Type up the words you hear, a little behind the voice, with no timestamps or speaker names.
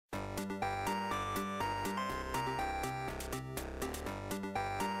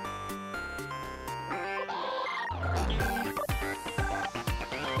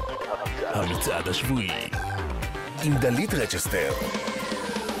המצעד השבועי עם דלית רצ'טשר.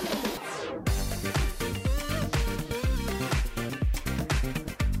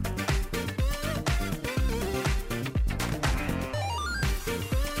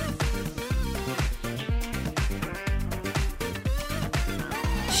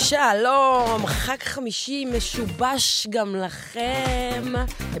 שלום, חג חמישי משובש גם לכם.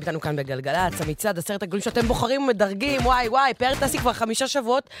 אתם איתנו כאן בגלגלץ, המצעד, 10 הגדולים שאתם בוחרים ומדרגים. וואי, פאר טסי כבר 5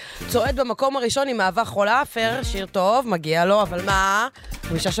 שבועות צועד במקום הראשון עם אהבה חולה. פאר, שיר טוב, מגיע לו, אבל מה?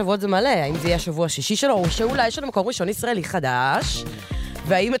 5 שבועות זה מלא. האם זה יהיה השבוע השישי שלו, או שאולי יש לנו מקום ראשון ישראלי חדש?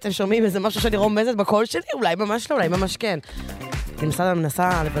 והאם אתם שומעים איזה משהו שאני רומזת בקול שלי? אולי ממש לא, אולי ממש כן. אני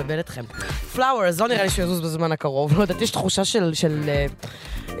מנסה לבלבל אתכם. פלאוורס, לא נראה לי שיזוז בזמן הקרוב. לא יודעת, יש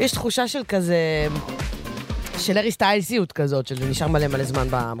תחושה של כזה, של ארי סטיילסיות כזאת, שזה נשאר מלא זמן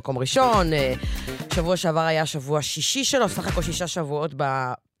במקום ראשון. שבוע שעבר היה שבוע שישי שלו, סך הכל 6 שבועות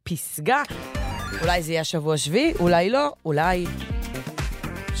בפסגה. אולי זה יהיה שבוע שביעי, אולי לא, אולי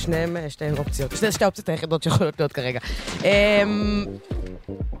שתי אופציות. שתי האופציות היחידות שיכולות להיות כרגע.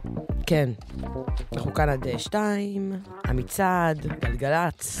 כן, אנחנו כאן עד 2, המצעד,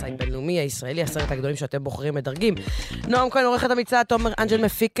 גלגלץ, הבינלאומי, הישראלי, 10 הגדולים שאתם בוחרים מדרגים. נועם כאן עורך את המצעד, תומר אנג'ל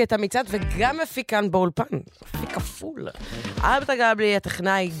מפיק את המצעד, וגם מפיק כאן באולפן, מפיק כפול. אלברט הגבלי,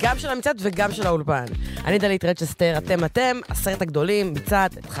 הטכנאי, גם של המצעד וגם של האולפן. אני דלית רצ'טשר, אתם, 10 הגדולים,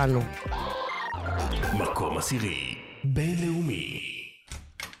 מצעד, התחלנו. מקום 10, בינלאומי.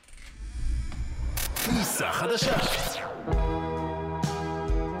 כניסה חדשה.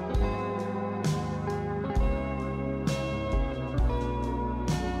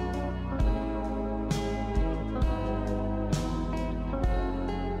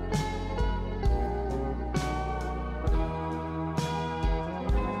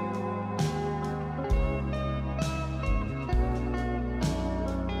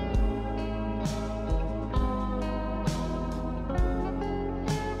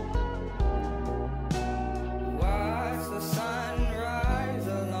 Watch the sun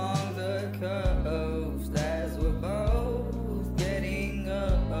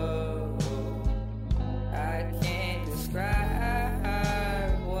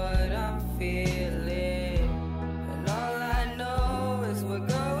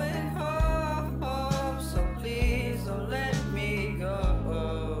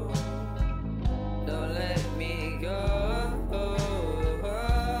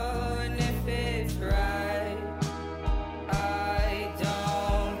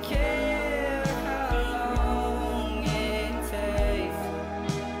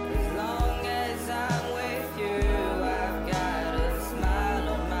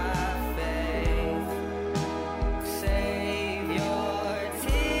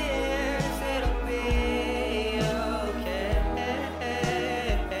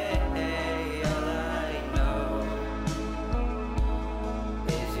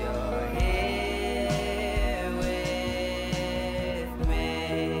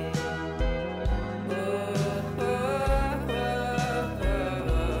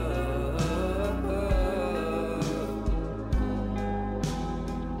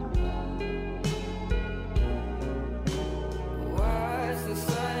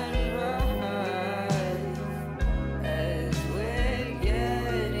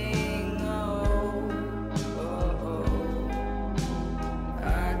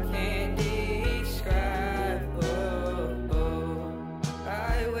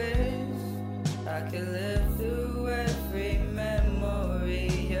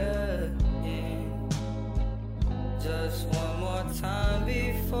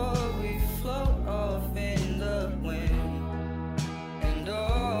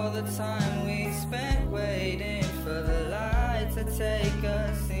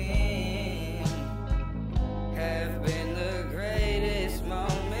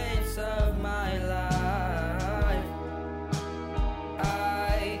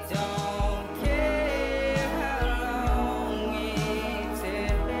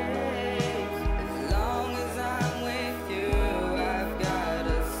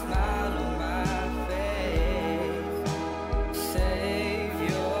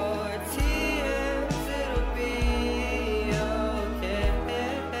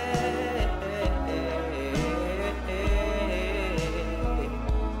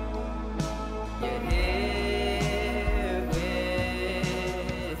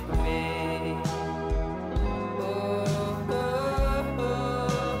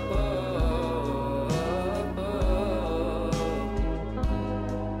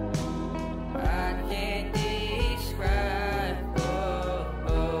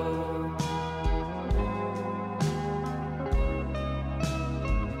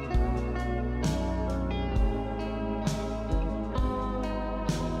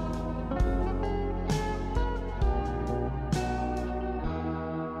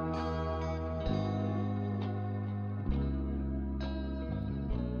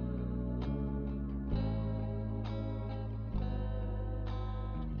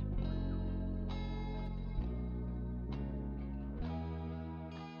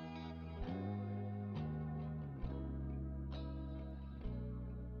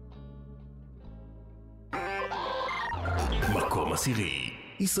מקום עשירי,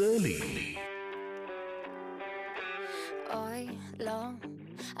 ישראלי. אוי, לא,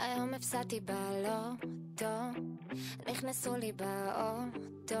 היום הפסדתי בלוטו, נכנסו לי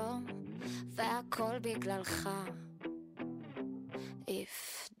באוטו, והכל בגללך.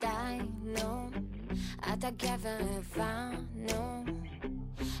 איף, די, נו, אתה גבר הבנו,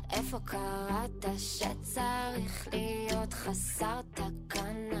 איפה קראת שצריך להיות חסר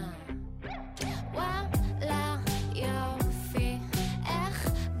תקנה? וואלה, יופי,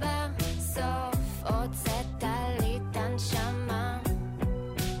 איך בסוף הוצאת לי את הנשמה?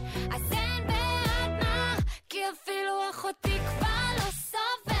 אז אין בעד מה, כי אפילו אחותי כבר לא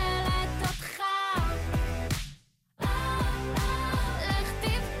סובלת אותך. לך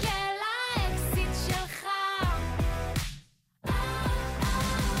תבכה לאקסיט שלך,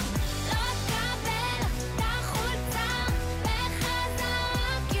 לא תקבל את החולצה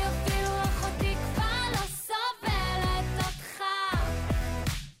בחזרה, כי אפילו אחותי כבר לא סובלת אותך.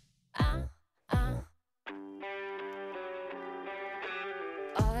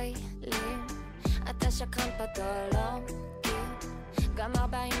 אוי לי, אתה שקרן פתולוגי, גם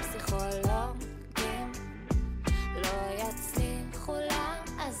 40 פסיכולוגים לא יצליחו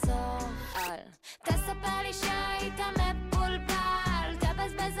לעזור. אל תספר לי שהיית מבולבל,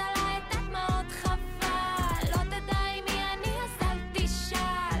 תבזבז עליי את הדמעות חבל, לא תדע עם מי אני אז אל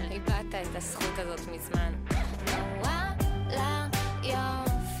תשאל, איבדת את הזכות הזאת מזמן. וואלה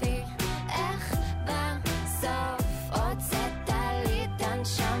יופי, איך בסוף הוצאת לי את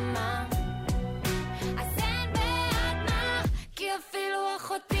הנשמה? אז אין בעד מה, כי אפילו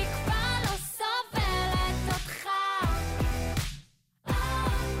אחותי כבר לא סובלת אותך.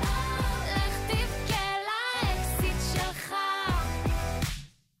 לך תבכה לאקסיט שלך,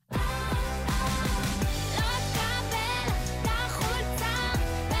 לא תקבל את החולצה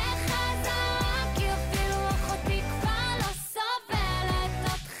בחזרה, כי אפילו אחותי כבר לא סובלת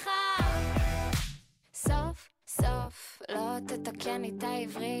אותך. סוף סוף לא תתקן איתה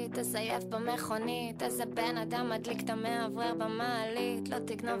עברית, תזייף במכונית, איזה בן אדם מדליק את המעברר במעלית, לא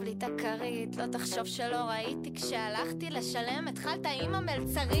תגנוב לי את הכרית, לא תחשוב שלא ראיתי כשהלכתי לשלם, התחלת עם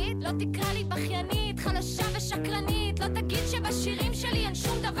המלצרית, לא תקרא לי בכיינית, חלשה ושקרנית, לא תגיד שבשירים שלי אין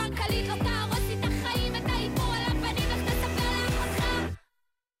שום דבר קליט, לא תהרוס לי את החיים, את העיבור על הפנים, לך תספר לאחותך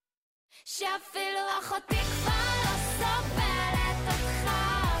שאפילו אחותי כבר לא סובלת אותך.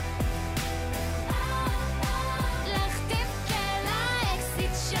 לך תבכה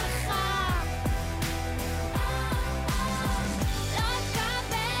לאקסיט שלך, לא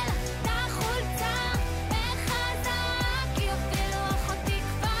תקבל את החולצה בחזרה, כי אפילו אחותי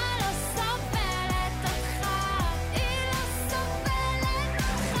כבר לא סובלת אותך. היא לא סובלת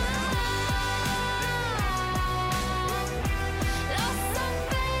אותך, לא סובלת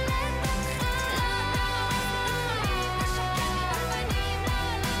אותך,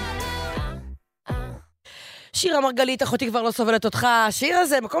 שיר המרגלית, אחותי כבר לא סובלת אותך. השיר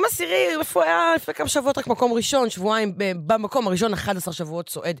הזה, מקום עשירי, איפה היה לפני כמה שבועות, רק מקום ראשון, שבועיים, במקום הראשון, 11 שבועות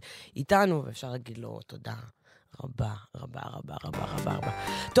צועד איתנו, ואפשר להגיד לו תודה רבה, רבה, רבה, רבה, רבה, רבה.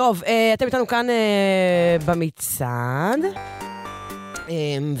 טוב, אתם איתנו כאן במצעד,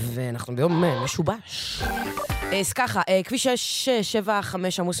 ואנחנו ביום משובש. אז ככה, כביש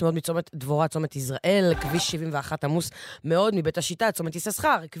 675 עמוס מאוד מצומת דבורה, צומת ישראל, כביש 71 עמוס מאוד מבית השיטה, צומת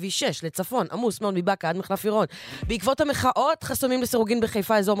יששכר, כביש 6 לצפון, עמוס מאוד מבקה עד מחלף עירון. בעקבות המחאות, חסומים לסירוגין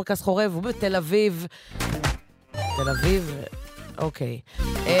בחיפה, אזור מרכז חורב, ובתל אביב. תל אביב, אוקיי.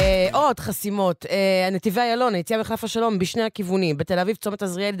 עוד חסימות, נתיבי איילון, היציאה מחלף השלום בשני הכיוונים, בתל אביב, צומת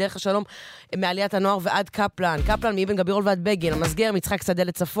עזריאלי, דרך השלום, מעליית הנוער ועד קפלן, קפלן מאבן גבירול ועד בגין, המסגר, מצחק שדה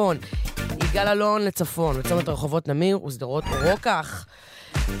לצפון, יגאל אלון לצפון, וצומת הרחובות נמיר ושדרות רוקח.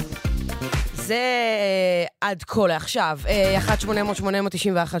 זה עד כה לעכשיו. 1-800-891-8,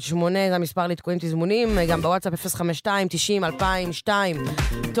 זה המספר לתקועים תזמונים, גם בוואטסאפ 052-90-2002.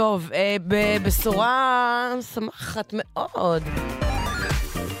 טוב, בבשורה שמחת מאוד.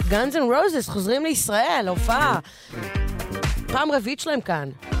 גאנז אנד רוזס חוזרים לישראל, הופעה. פעם רביעית שלהם כאן.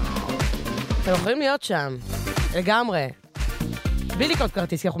 אתם יכולים להיות שם. לגמרי. בלי לקנות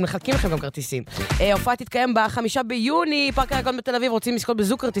כרטיס, כי אנחנו מחלקים לכם גם כרטיסים. הופעה תתקיים ב5 ביוני, פארק הירקון בתל אביב, רוצים לזכות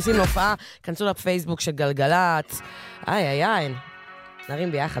בזוג כרטיסים להופעה, כנסו לפייסבוק של גלגלת. איי,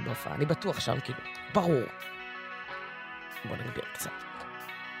 נרים ביחד בהופעה, אני בטוח שם, כאילו, ברור. בואו נגביר קצת.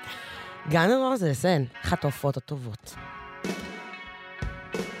 גאנז אנד רוזס, אין, אחת ההופעות הטובות.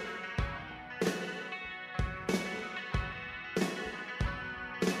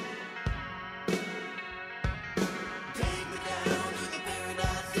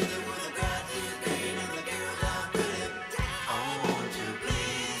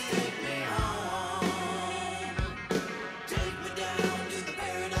 Take me down.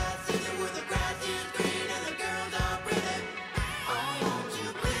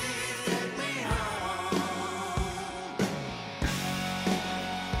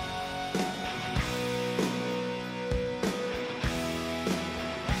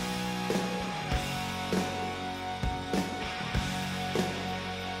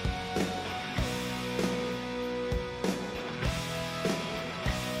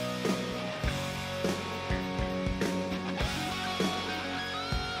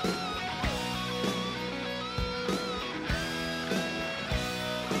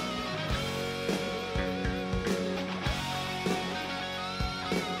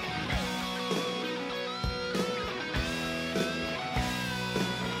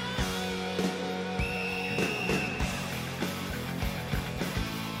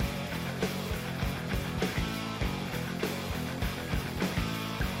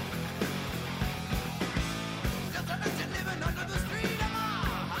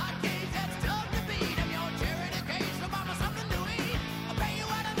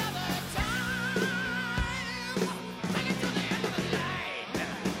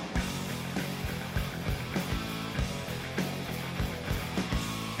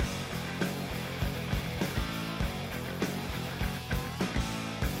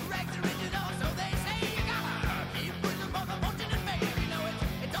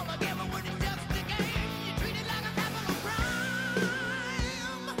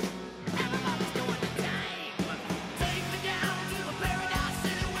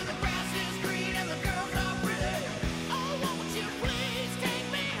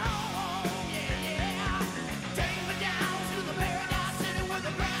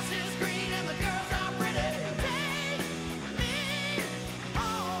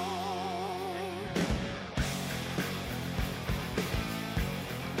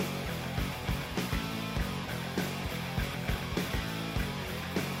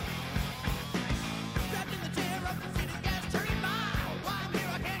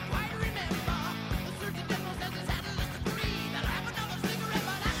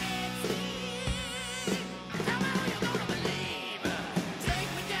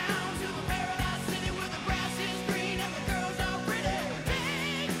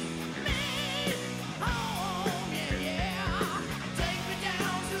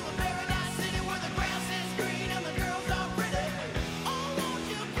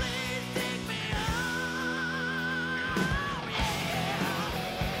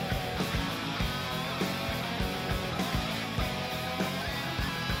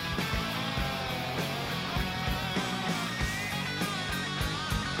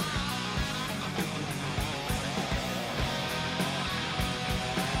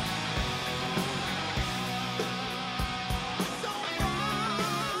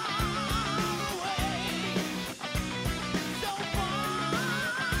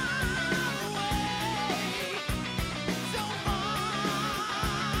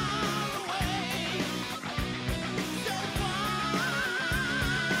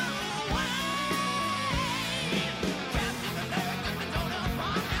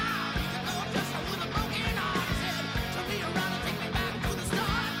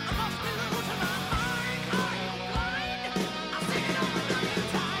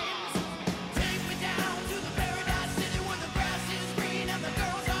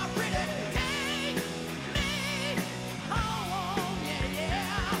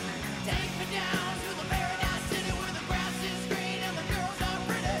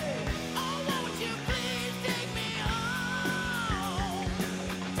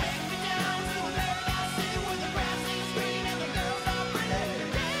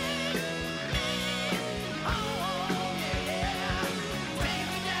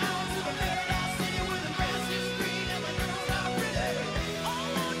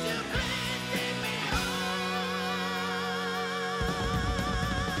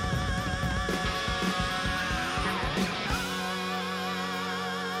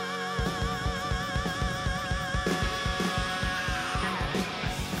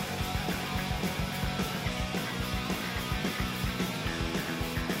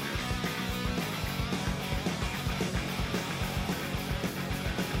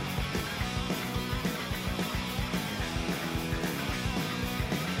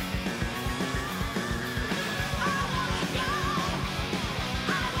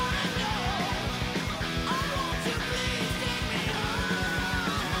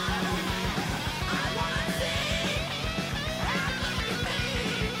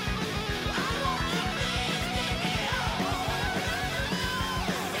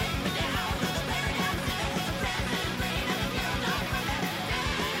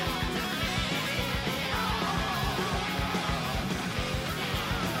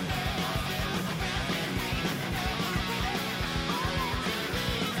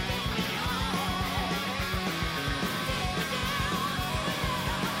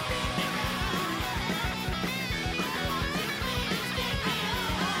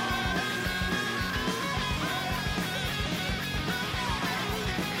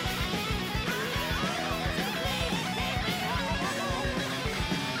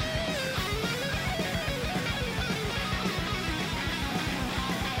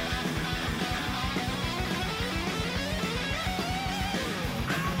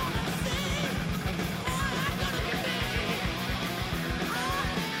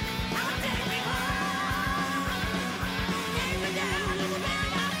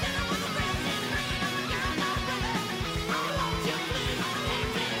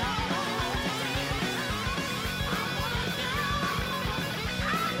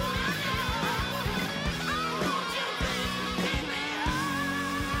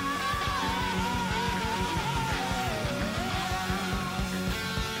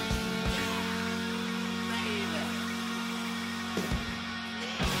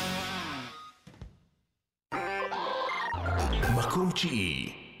 מקום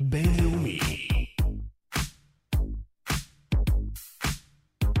תשיעי, בינלאומי.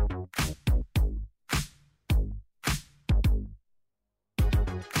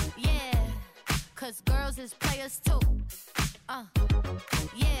 Cause girls is players too.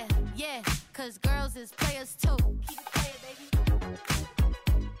 Yeah, cause girls is players too. Keep it playing, baby.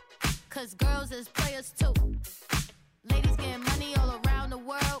 Cause girls is players too. Ladies getting money all around the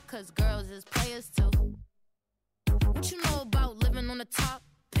world, cause girls is players too. What you know about living on the top?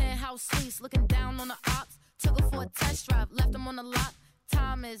 Penthouse suites, looking down on the ops. Took her for a test drive, left them on the lot.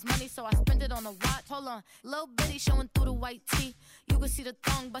 Time is money, so I spend it on a watch. Hold on, little bitty showing through the white tee. You can see the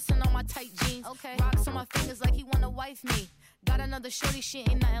thong busting on my tight jeans. Okay, rocks on my fingers like he wanna wife me. Got another shorty, she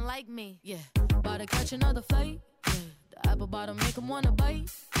ain't nothing like me. Yeah, about to catch another flight. Yeah, the apple bottom make him wanna bite.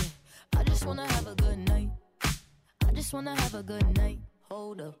 Yeah, I just wanna have a good night. I just wanna have a good night.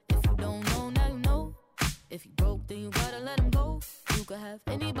 Hold up, if you don't know, now you know. If you broke, then you gotta let him go. You could have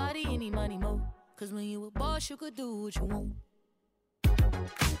anybody, any money, mo. Cause when you a boss, you could do what you want.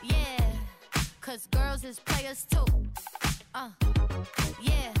 Yeah, cause girls is players too.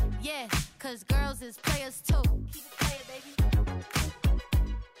 Yeah, cause girls is players too. Keep it playing, baby.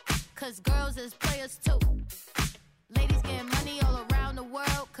 Cause girls is players too. Ladies getting money all around the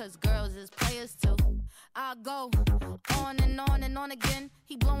world, cause girls is players too. I go on and on and on again.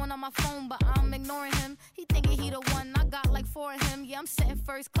 He blowing on my phone, but I'm ignoring him. He thinking he the one, I got like 4 of him. Yeah, I'm sitting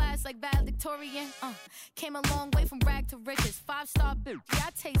first class like valedictorian. Came a long way from rag to riches. 5-star bitch, yeah,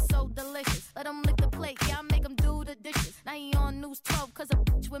 I taste so delicious. Let him lick the plate, yeah, I make him do the dishes. Now he on News 12, cause a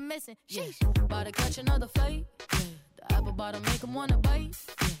bitch we're missing. Sheesh, about to catch another flight. Yeah, the apple bottom make him wanna bite.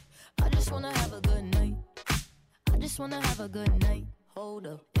 Yeah, I just wanna have a good night. I just wanna have a good night. Hold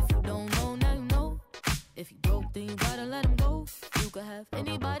up, if you don't know, now you know. If you broke, then you gotta let him go. You could have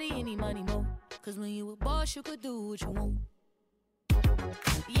anybody, any money, mo. Cause when you a boss, you could do what you want.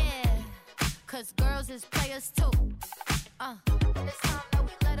 Yeah, cause girls is players too. And it's time that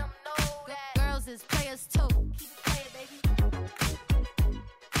we let them know that girls is players too. Keep it playing, baby.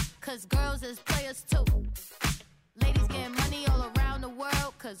 Cause girls is players too. Ladies getting money all around the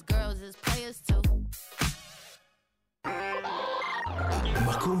world, cause girls is players too.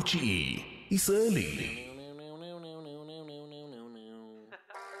 מקום תשיעי, ישראלי.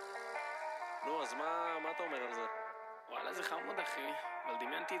 נו, אז מה אתה אומר על זה? וואלה, זה חמוד, אחי. אבל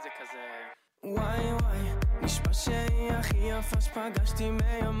דמיינתי את זה כזה... וואי, נשמע שהיא הכי יפה שפגשתי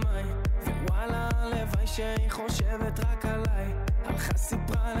מימיי. ווואלה, הלוואי שהיא חושבת רק עליי. הלכה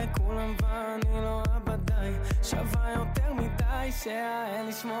סיפרה לכולם ואני לא עבדיי. שווה יותר מדי שהאל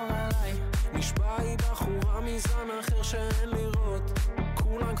ישמור עליי. נשבע היא בחורה מזן אחר שאין לראות.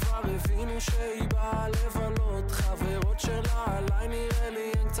 כולם כבר הבינו שהיא באה לבלות. חברות שלה עליי נראה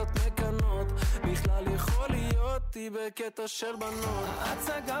לי הן קצת מקנות. בכלל יכול להיות היא בקטע של בנות.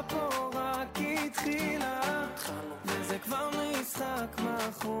 ההצגה פה רק התחילה, וזה כבר משחק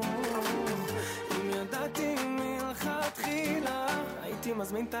מכור. אם ידעתי מלכתחילה הייתי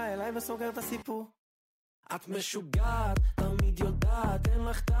מזמין אותה אליי וסוגר את הסיפור. את משוגעת, תמיד יודעת, אין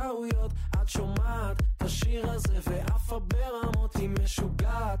לך טעויות. את שומעת את השיר הזה ואף ברמות. היא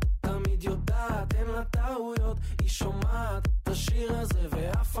משוגעת, תמיד יודעת, אין לה טעויות. היא שומעת את השיר הזה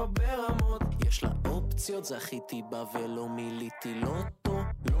ואף ברמות. יש לה אופציות, זכיתי בה ולא מיליתי לוטו,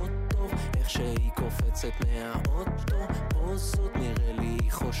 לא טוב איך שהיא קופצת מהאוטו. פוזות נראה לי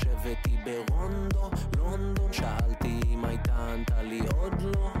היא חושבת היא ברונדו, לונדון. שאלתי אם הייתה ענתה לי עוד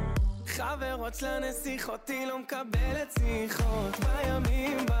לא. חברות שלה נסיכות, היא לא מקבלת שיחות.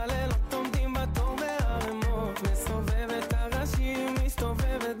 בימים בלילות עומדים בתור בהרמות. מסובבת הראשים,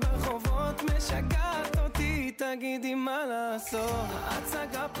 מסתובבת ברחובות. משגעת אותי, תגידי מה לעשות.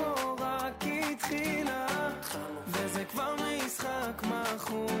 ההצגה פה רק התחילה, וזה כבר משחק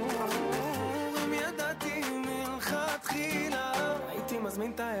מכור. אם ידעתי מלכתחילה הייתי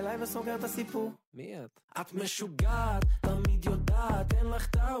מזמין אותה אליי וסוגר את הסיפור. מי את? את משוגעת, תמיד יודעת, אין לך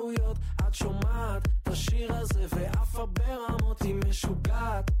טעויות. את שומעת את השיר הזה ואף ברמות. היא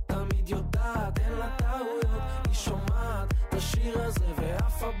משוגעת, תמיד יודעת, אין לה טעויות. היא שומעת את השיר הזה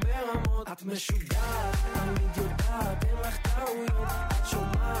ואף ברמות. את משוגעת, תמיד יודעת, אין לך טעויות. את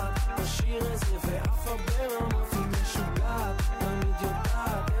שומעת את השיר הזה ואף ברמות. היא משוגעת, תמיד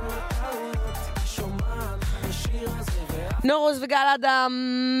יודעת, אין לה טעויות. היא שומעת את השיר הזה ואף... נורוז וגל אדם,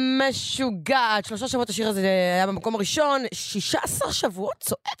 משוגעת. 3 שבועות השיר הזה היה במקום הראשון, 16 שבועות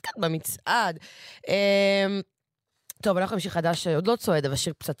צועד כאן במצעד. טוב, אנחנו עם שיר חדש, עוד לא צועד, אבל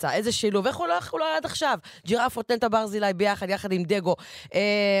שיר פצצה. איזה שילוב, איך הוא לא עד עכשיו? ג'ירפות, נטע ברזילי ביחד, יחד עם דגו.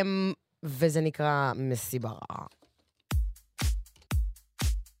 וזה נקרא מסיבה רעה.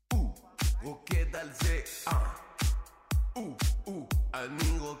 רוקד על זה,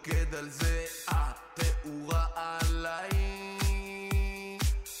 אני רוקד על זה, תאורה עליי,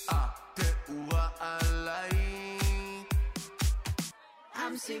 תאורה עליי.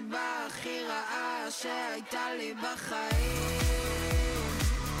 המסיבה הכי רעה שהייתה לי בחיים.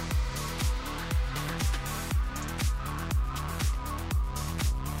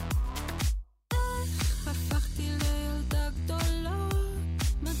 הפכתי לילדה גדולה,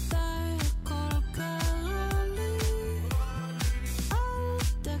 מתי הכל קרה לי? אל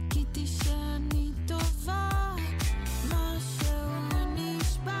תגידי שאני טובה, משהו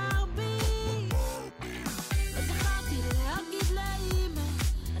נשבר בי. לא זכרתי להגיד לאמא,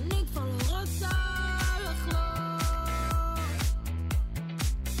 אני כבר לא רוצה לחלום.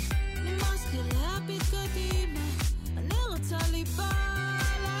 נמאס לי להביט קדימה, אני רוצה ליפול.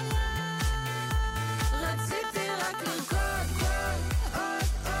 רציתי רק לרקוד עוד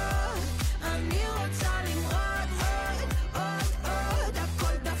עוד, אני רוצה למרוד עוד,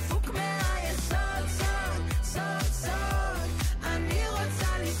 הכל דפוק מהיסוד, סוד, אני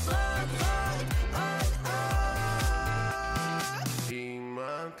רוצה לשרוד עוד. אם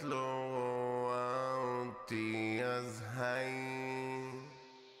את לא רואה אותי אז היי,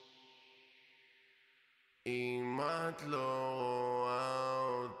 אם את לא רואה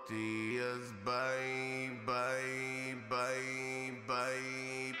אותי אז ביי ביי ביי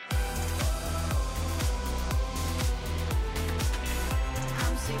ביי.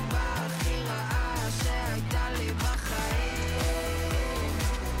 המסיבה הכי רעה שהייתה לי בחיים.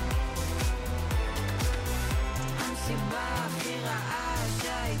 המסיבה הכי רעה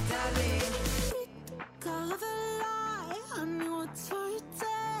שהייתה לי. קרב אליי, אני רוצה את זה,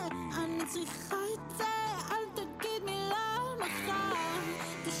 אני צריכה את זה, אל תגיד מילה מחר.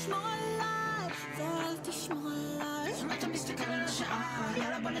 תשמור עליי ואל תשמור עליי. אם אתה מסתכל על השעה,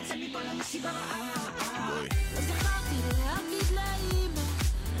 יאללה בוא נצא מפה למסיבה רעה. לא זכרתי להגיד לאמא,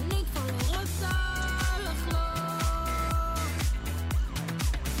 אני כבר לא רוצה לחלום.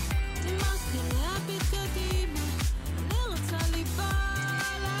 נמאס לי להביט קדימה, אני רוצה ליפול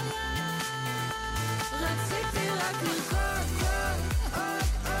עליי. רציתי רק לרקוד עוד,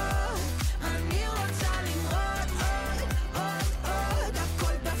 אני רוצה למרוד עוד,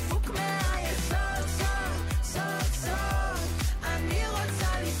 הכל דפוק מהיסוד, סוד, אני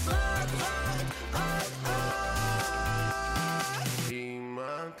רוצה לשרוד עוד. אם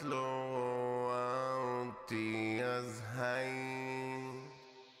את לא רואה אותי אז היי,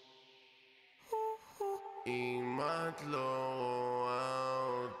 אם את לא רואה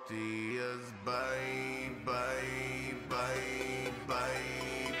אותי אז ביי ביי ביי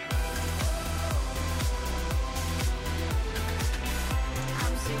ביי.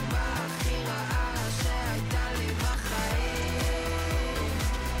 המסיבה הכי רעה שהייתה לי בחיים.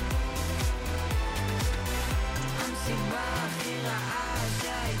 המסיבה הכי רעה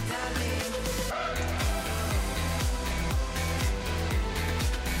שהייתה לי.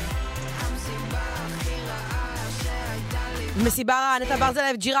 המסיבה הכי רעה שהייתה לי. מסיבה רעה, נטע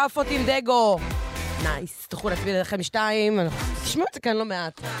ברזלב, ג'ירפות עם דגו. נייס, תוכלו להצביע לכם 2. תשמעו את זה כאן לא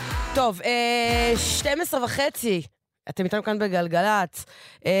מעט. טוב, 12:30. אתם איתנו כאן בגלגלת.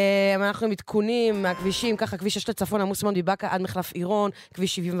 אנחנו מתקונים מהכבישים, ככה כביש 6 לצפון עמוס מאוד מבקה עד מחלף עירון,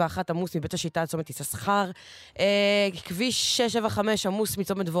 כביש 71 עמוס מבית השיטה עד צומת יששכר, כביש 675 עמוס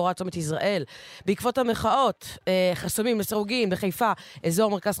מצומת דבורה צומת יזרעאל. בעקבות המחאות, חסומים לסירוגין בחיפה,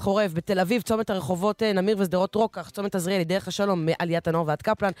 אזור מרכז חורב, בתל אביב צומת הרחובות נמיר ושדרות רוקח, צומת עזריאלי, דרך השלום מעליית הנוער ועד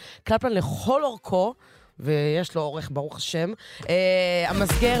קפלן, קפלן לכל אורכו, ויש לו אורך ברוך השם.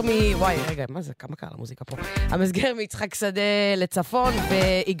 המסגר וואי, רגע, מה זה? כמה קרה למוזיקה פה? המסגר מיצחק שדה לצפון,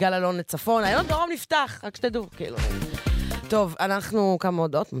 ויגאל אלון לצפון. איילון דרום נפתח, רק שתדעו, כאילו. טוב, אנחנו כמה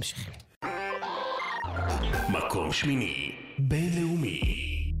הודעות, ממשיכים. מקום שמיני, בינלאומי.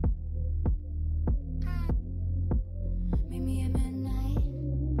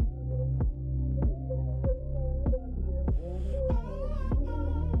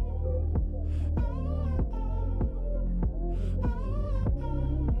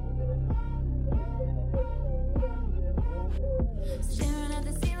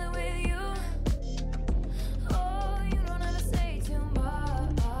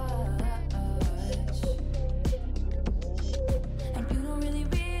 And you don't really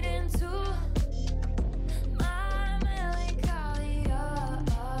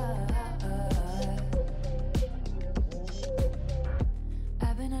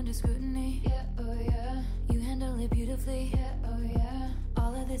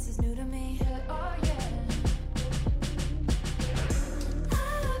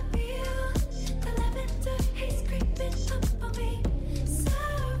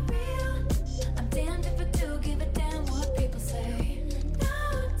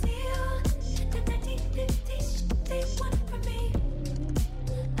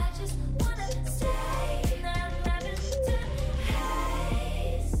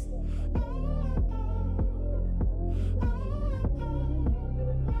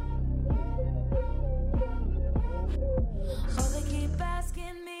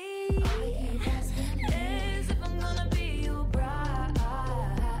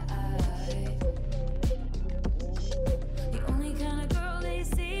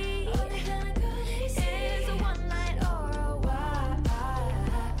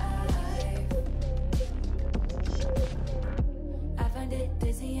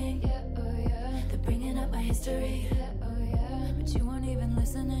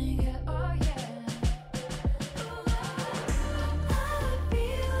listening, yeah, oh yeah.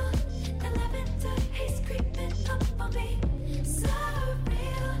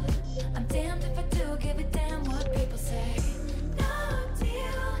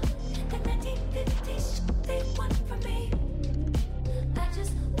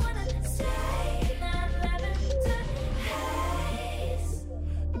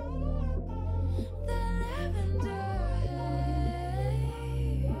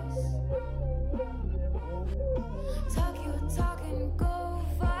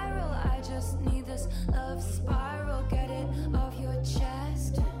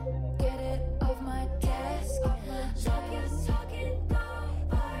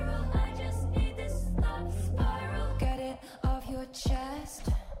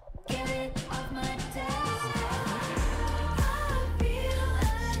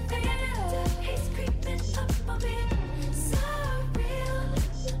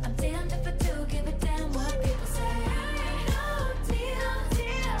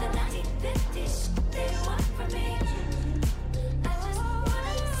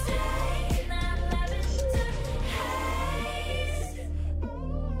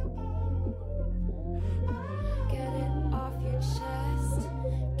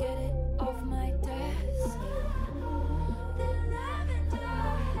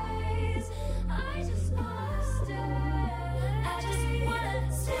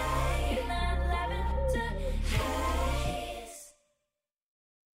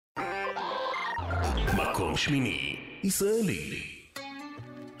 מקום שמיני, ישראלי.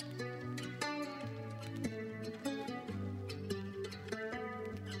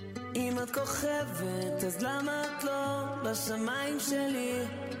 אם את כוכבת, אז למה את לא בשמיים שלי?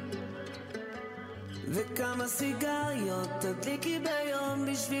 וכמה סיגריות תדליקי ביום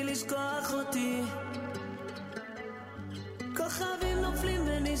בשביל לשכוח אותי? כוכבים נופלים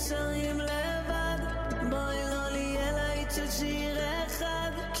ונשארים לבד, בואי לא נהיה להיט של שיר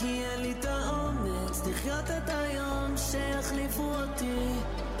אחד, כי אין לי את האומץ לחיות את היום שיחליפו אותי.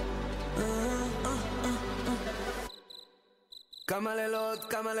 כמה לילות,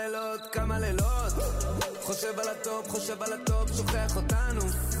 כמה לילות, כמה לילות, חושב על הטופ, שוכח אותנו.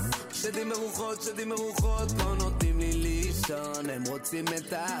 שדים מרוחות, לא נותנים לי לישון, הם רוצים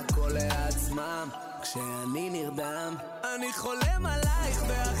את הכל לעצמם, כשאני נרדם. אני חולם עלייך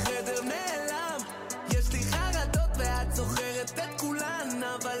והחדר נעלם, יש לי חרדות ואת זוכרת את כולן,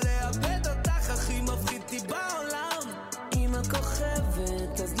 אבל לאבד אותך הכי מפחיד אותי בעולם. אם את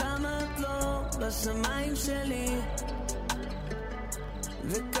כוכבת, אז למה את לא בשמיים שלי?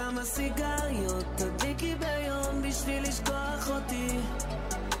 וכמה סיגריות תדליקי ביום בשביל לשכוח אותי?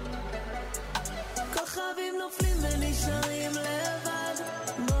 כוכבים נופלים ונשארים לבד,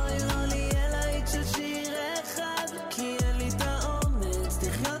 בואי לא נהיה להיט של שיר אחד, כי אין לי את האומץ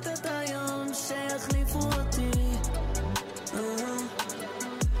לחיות את היום שיחליפו אותי.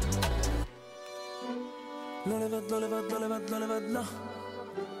 לא לבד, לא לבד, לא לבד, לא לבד, לא.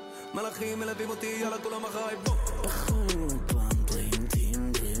 מלאכים מלווים אותי, יאללה כולם אחריי, בוא. בכל פעם דרים,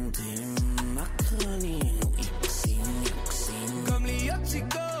 מקרנים, יוקסים, גם להיות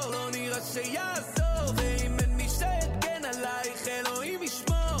שיקור לא נראה שיעזור, ואם אין מי שיגן עלייך אלוהים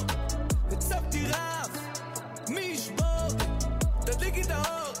ישמור, וצבתי רב, מי ישבור, תדליקי את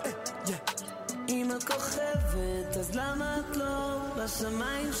האור. אם את כוכבת, אז למה את לא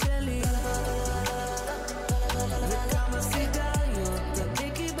בשמיים שלי? וכמה סיגריות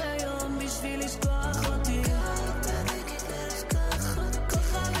תדליקי ביום בשביל לשכוח אותי?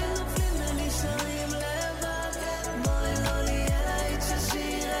 כוכבים נופלים ונשארים לבד, בואי לא נהיה להיט של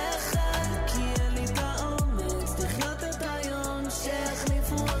שיר אחד, כי אין לי את האומץ לחיות את היום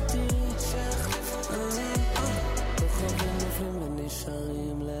שיחליפו אותי. כוכבים נופלים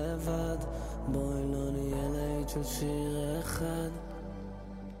ונשארים לבד, בואי לא נהיה להיט של שיר אחד.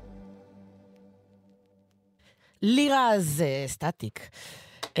 לירה זה סטטיק.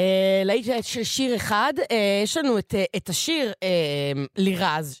 להיט של שיר אחד, יש לנו את השיר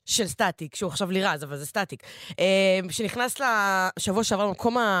לירז של סטטיק, שהוא עכשיו לירז, אבל זה סטטיק, שנכנס לשבוע שעבר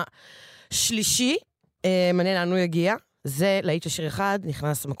למקום השלישי, מעניין לאן הוא יגיע, זה להיט של שיר אחד,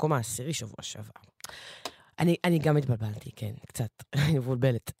 נכנס למקום העשירי שבוע שעבר. אני גם התבלבלתי, כן, קצת, אני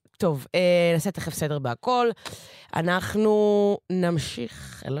מבולבלת. טוב, נעשה תכף סדר בהכל, אנחנו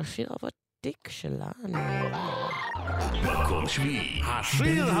נמשיך לשיר הוותיק שלנו. מקום שביעי,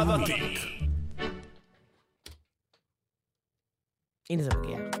 השיר הוותיק. הנה זה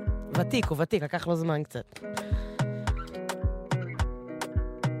מגיע. ותיק, הוא ותיק, לקח לו זמן קצת.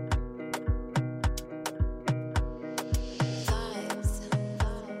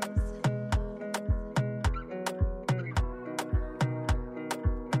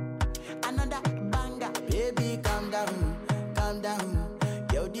 another banger. Baby, calm down, calm down.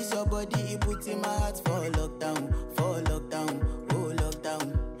 Yo, this your body, it puts in my heart for lockdown, oh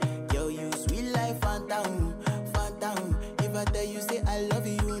lockdown. Yo, you sweet life, phantom, phantom. If I tell you say I love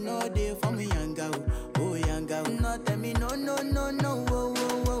you, you know they for me, young girl, oh young girl. No, tell me no, no, no, no, oh,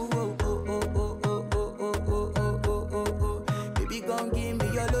 oh, oh, oh, oh, oh, oh, oh, oh, oh, oh, oh, oh, oh. Baby, gon' give me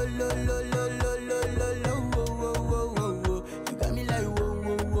your lo, lo, lo, lo, lo, lo, lo, lo, oh, oh, oh, oh, oh. You got me like whoa,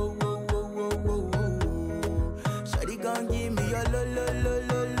 whoa, whoa, whoa, whoa, whoa, whoa, whoa. Shawty gon' give me your lo, lo, lo,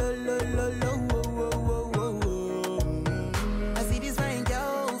 lo, lo, lo, lo, lo, oh, oh, oh, oh, oh. I see this fine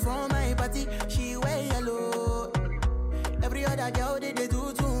girl from my party, she wear yellow. Every other girl they do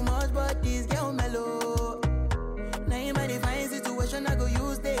too much, but this girl mellow. Now in my fine situation, I go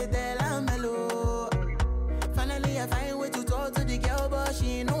use they tell I'm mellow. Finally I find way to talk to the girl, but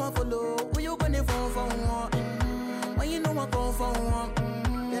she ain't no one follow. Who you gonna phone for one? When you know I go for one,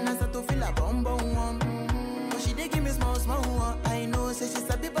 then I start to feel a bum bum one. But she dey give me small small one. I know say she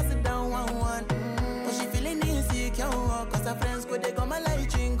sabi pass it down one one. But she feeling insecure, cause her friends go they come a light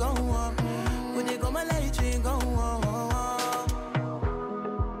ching go on. Go they come a light ching go on.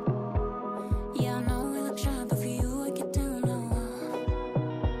 Yeah, I know we look shy, but for you I get down low.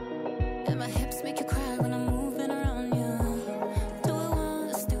 And my hips make you cry when I'm moving around you. Do it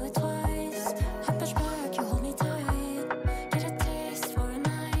once, do it twice. I push back, you hold me tight. Get a taste for a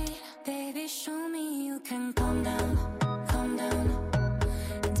night. Baby, show me you can calm down, calm down.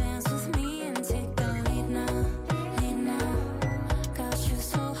 Dance with me and take the lead now, lead now. Got you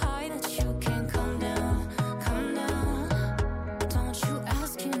so high that you can't calm down, calm down. Don't you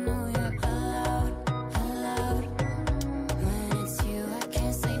ask, you know you're allowed, allowed. When it's you, I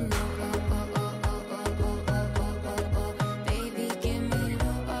can't say no. Oh, oh, oh, oh, oh, oh, oh, oh, oh, oh. Baby, give me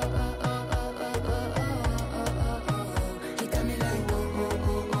low. Oh, oh, oh, oh, oh, oh, oh, oh, oh, oh. You got me like oh, oh,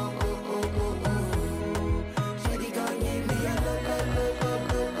 oh, oh, oh, oh, oh, oh. Shawty gon' give me a low, low, low, low,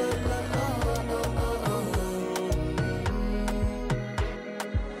 low, low, low, oh, oh, oh, oh.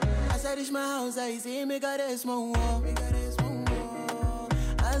 As I reach my house, I see me got a small wall.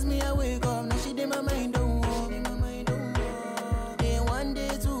 As me I wake up, now she did my mind don't walk. Day one,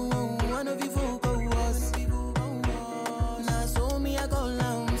 day two, one of you folk go was. Now so me I go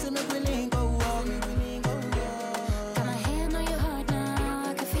down, see me willing go walk. Got my hand on your heart now,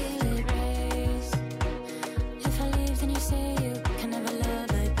 I can feel it race. If I leave, then you say you can never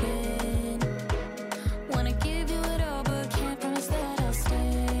love again. Wanna give you it all, but can't promise that I'll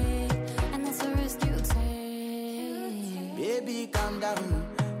stay. And that's a risk you take. Baby, calm down,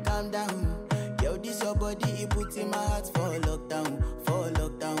 calm down. Yo, this your body, it puts in my heart for lockdown, oh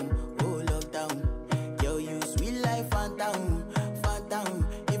lockdown. Yo, you sweet life, phantom, phantom.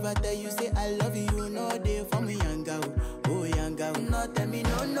 If I tell you say I love you, you know they for me, young girl, oh young girl. No, tell me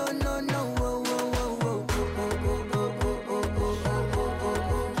no, no, no, no, oh, oh, oh, oh, oh, oh, oh, oh, oh, oh, oh, oh, oh,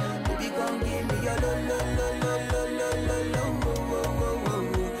 oh. Baby, gon' give me your lo, lo, lo, lo, lo, lo, lo, lo, oh, oh, oh, oh, oh.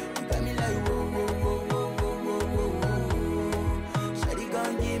 You got me like whoa, whoa, whoa, whoa, whoa, whoa, whoa, whoa. Shawty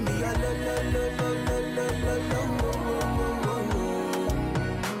gon' give me your lo, lo, lo, lo, lo, lo, lo, lo, oh, oh, oh, oh, oh.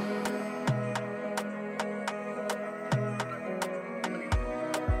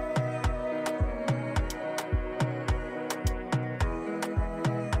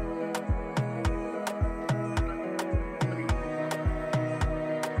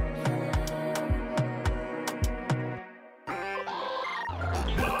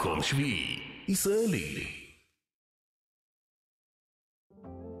 מקום שביעי, ישראלי.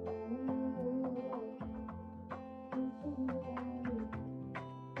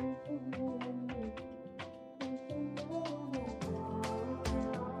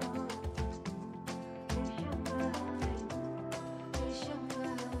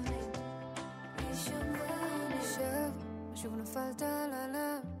 שוב נפלת על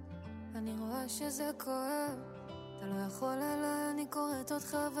הלב, אני רואה שזה כואב. אתה לא יכול עליי, אני קוראת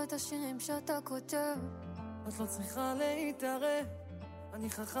אותך ואת השירים שאתה כותב. את לא צריכה להתערב, אני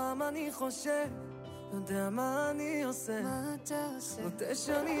חכם, אני חושב, יודע מה אני עושה. מה אתה עושה? נוטה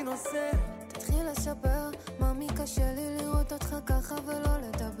שאני נושא. תתחיל לספר, ממי קשה לי לראות אותך ככה ולא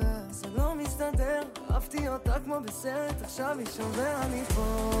לדבר. זה לא מסתדר, אהבתי אותה כמו בסרט, עכשיו היא שם ואני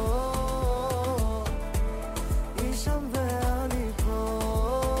פה. היא שם ואני פה.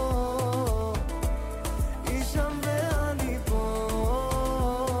 היא שם ואני פה.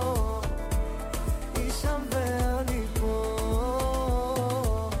 היא שם ואני פה.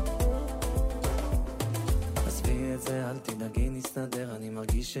 עזבי את זה, אל תדאגי, נסתדר. אני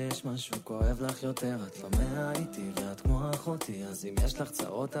מרגיש שיש משהו כואב לך יותר. את לא מהאיתי ואת כמו אחותי, אז אם יש לך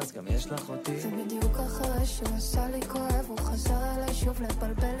צרות אז גם יש לך אותי. ובדיוק אחרי שהוא עשה לי כואב, הוא חזר אליי שוב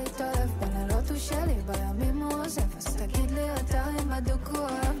לבלבל לי את הלב. הוא שלי בימים הוא עוזב, אז תגיד לי אתה אם בדוק הוא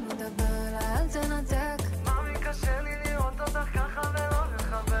אוהב, נדבר אליי אל תנתק. מאמי קשה לי לראות אותך ככה ולא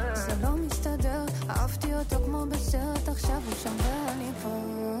לחבר, זה לא מסתדר, אהבתי אותו כמו בסרט, עכשיו הוא שם ואני פה,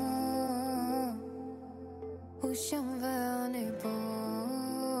 הוא שם ואני פה,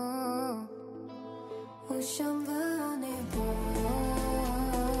 הוא שם ואני פה,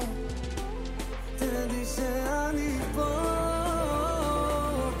 תדעי שאני פה,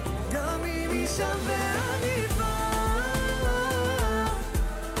 גם אם היא שם ואני פה,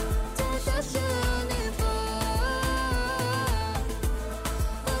 תדע שאני פה,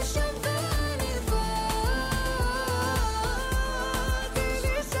 הוא שם ואני פה,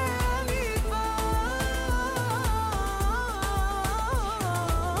 תדעי שאני פה.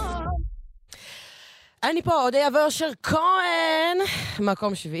 אני פה, אודיה ורשר כהן,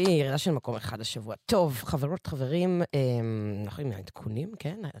 מקום שביעי, ירידה של מקום אחד השבוע. טוב, חברות, חברים, אנחנו עם העדכונים,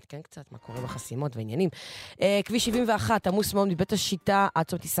 כן? נעדכן קצת מה קורה בחסימות ועניינים. כביש 71, עמוס מאוד מבית השיטה, עד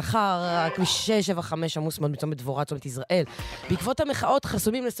צומת יששכר, כביש 675, עמוס מאוד מצומת דבורה, צומת יזרעאל. בעקבות המחאות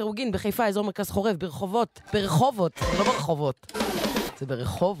חסומים לסירוגין בחיפה, אזור מרכז חורב, ברחובות, זה לא ברחובות, זה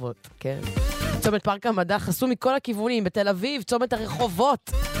ברחובות, כן? צומת פארק המדע חסום מכל הכיוונים, בתל אביב, צומת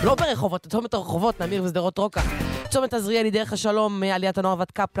הרחובות, לא ברחובות, צומת הרחובות, נמיר וסדרות רוקח. צומת עזריאלי דרך השלום, מעליית הנוער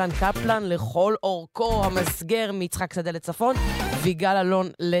ועד קפלן לכל אורכו, המסגר מיצחק שדה לצפון, ויגאל אלון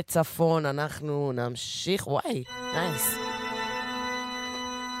לצפון. אנחנו נמשיך, וואי, נייס.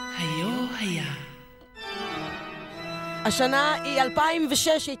 היה. השנה היא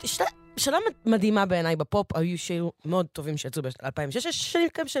 2006, שנה מדהימה בעיניי בפופ, היו שירים מאוד טובים שיצאו ב-2006, יש שנים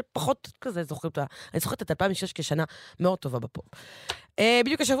כאלה שפחות כזה זוכרים אותה, אני זוכרת את 2006 כשנה מאוד טובה בפופ.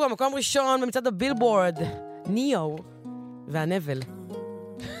 בדיוק השבוע, מקום ראשון במצעד הבילבורד, ניאו והנבל.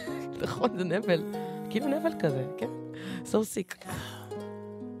 נכון, זה נבל, כאילו נבל כזה, כן? So sick.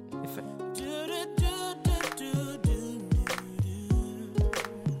 יפה.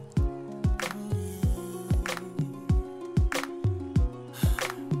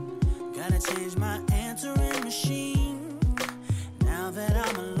 Change my answering machine now that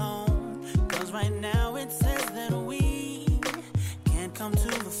I'm alone, 'cause right now it says that we can't come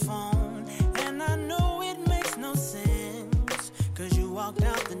to the phone, and I know it makes no sense 'cause you walked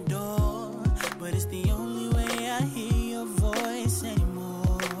out the door, but it's the only way I hear your voice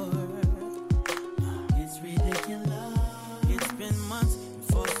anymore. It's ridiculous, it's been months, and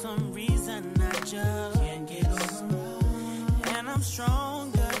for some reason I just can't get over, and I'm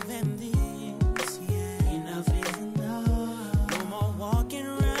stronger than this.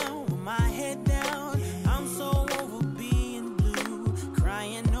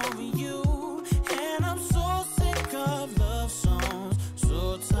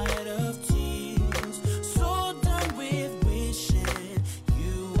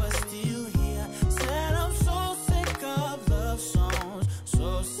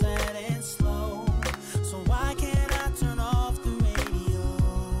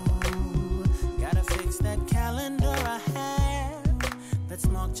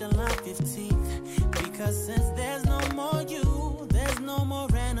 July 15th, because since there's no more you, there's no more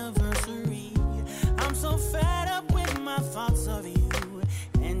anniversary. I'm so fed up with my thoughts of you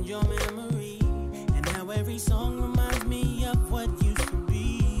and your memory, and how every song reminds me of what used to be.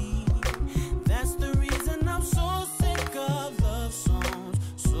 That's the reason I'm so sick of love songs,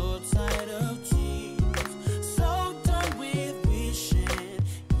 so tired of tears, so done with wishing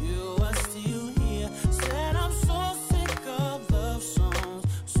you were still here. Said I'm so sick of love songs,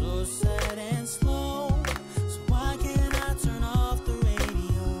 so sad and slow. So why can't I turn off the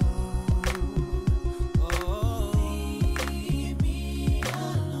radio? Oh, leave me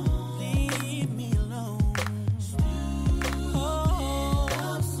alone. Leave me alone.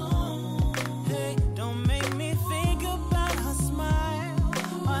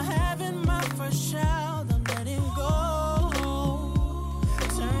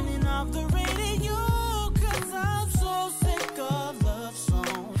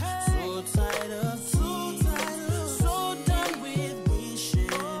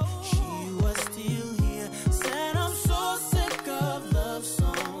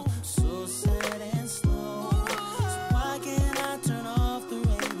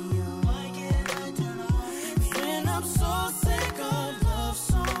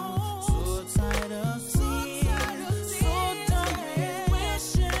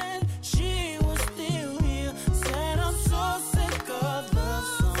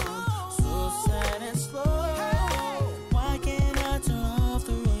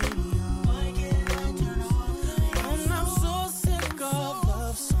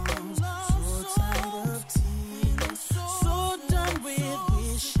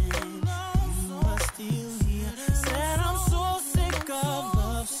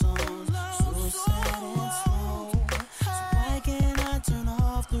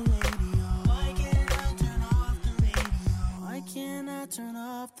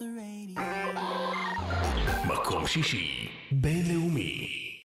 the radio. מקום שישי, בינלאומי.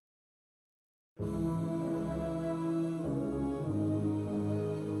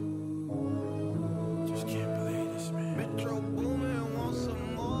 Just can't believe this, man. Metro Boomin wants some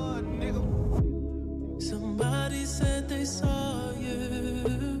more, nigga. Somebody said they saw you.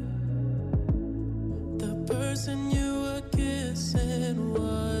 The person you were kissing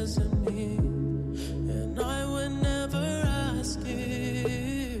wasn't me. And I would never ask you.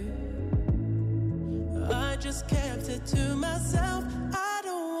 I just kept it to myself. I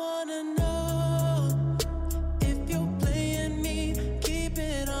don't wanna know if you're playing me. Keep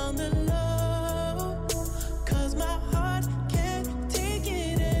it on the low, 'cause my heart can't take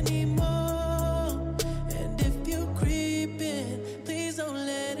it anymore. And if you're creeping, please don't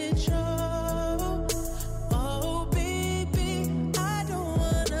let it show. Oh baby, I don't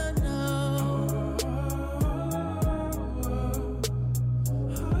wanna know.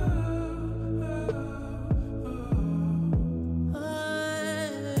 I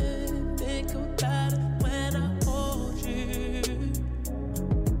think about it when I hold you.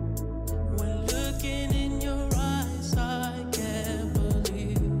 When looking in your eyes, I can't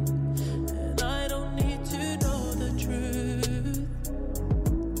believe. And I don't need to know the truth.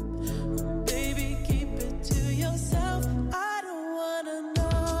 Baby, keep it to yourself. I don't wanna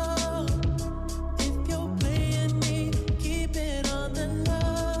know if you're playing me. Keep it on the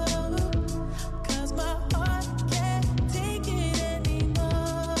low, 'cause my heart can't take it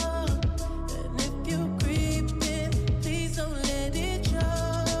anymore. And if you're creeping, please don't let it show.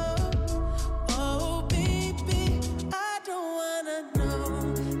 Oh baby, I don't wanna know.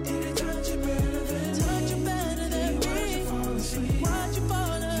 Did it touch you better than me? Touch you better than me? Why'd you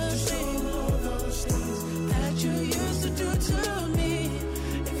fall asleep? All those things that you used to do to me.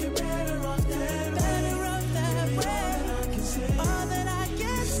 If you're better off that way, all that I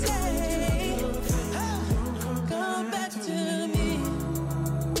can say, come back to me.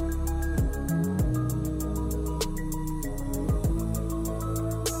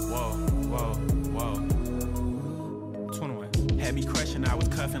 Whoa. 21. Had me crushing, I was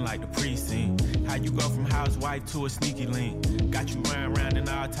cuffing like the precinct. How you go from house white to a sneaky link? Got you riding around in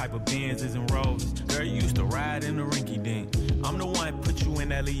all type of Benzes and Rovers. Girl, you used to ride in the rinky dink. I'm the one put you in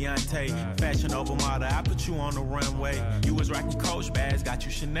that Leontay. Fashion over model, I put you on the runway. You was rocking Coach bags, got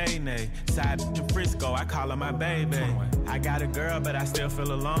you Sinead. Side bitch in Frisco, I call her my baby. I got a girl, but I still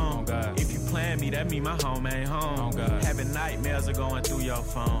feel alone. If you plan me, that mean my home ain't home. Having nightmares are going through your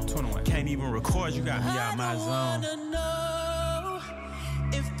phone. Can't even record, you got me out my zone. I don't wanna know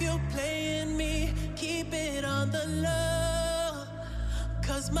if you're playing me. Keep it on the low,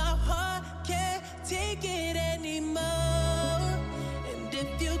 'cause my heart can't take it anymore. And if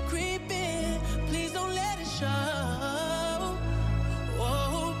you're creeping, please don't let it show.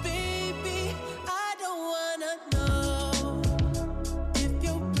 Oh baby, I don't wanna know if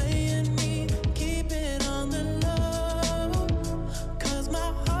you're playing me. Keep it on the low, 'cause my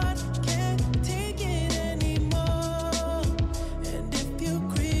heart can't take it anymore. And if you're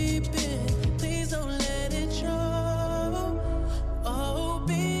creeping, please don't let it show. Oh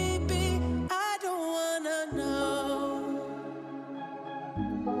baby, I don't wanna know.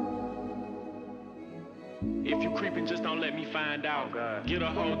 If you creeping, just don't let me find out. Get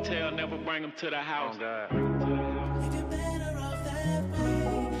a hotel, never bring them to the house. If you're better off that way,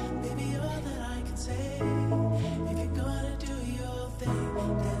 baby, all that I can say. If you're gonna do your thing,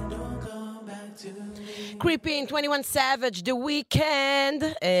 then don't come back to me. Creeping, 21 Savage, The Weeknd.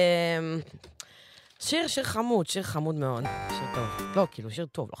 שיר חמוד, שיר חמוד מאוד. שיר טוב. לא, כאילו, שיר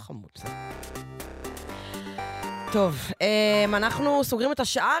טוב, לא חמוד. טוב, אנחנו סוגרים את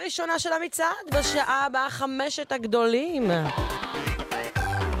השעה הראשונה של המצעד, בשעה הבאה 5 הגדולים.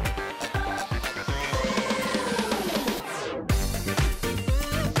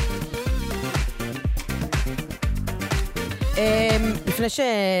 לפני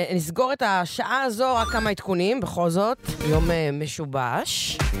שנסגור את השעה הזו, רק כמה עדכונים, בכל זאת, יום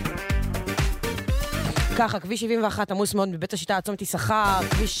משובש. ככה, כביש 71 עמוס מאוד מבית השיטה עד צומת יששכר,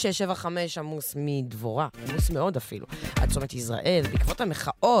 כביש 675 עמוס מדבורה, עמוס מאוד אפילו, עד צומת יזרעאל, בעקבות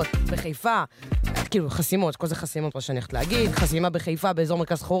המחאות בחיפה, כאילו חסימות, כל זה חסימות מה שאני הולכת להגיד, חסימה בחיפה באזור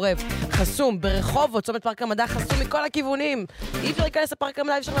מרכז חורף, חסום ברחובות, צומת פארק המדע, חסום מכל הכיוונים, אי אפשר להיכנס לפארק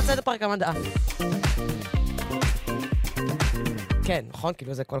המדע, אי אפשר לצאת לפארק המדע. כן, נכון,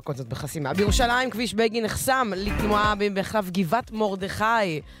 כאילו זה כל הקונצנט בחסימה. בירושלים, כביש בגין נחסם לתנועה במחלף גבעת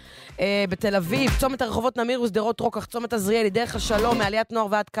מרדכי. בתל אביב, צומת הרחובות נמיר ושדרות רוקח, צומת עזריאלי, דרך השלום, מעליית נוער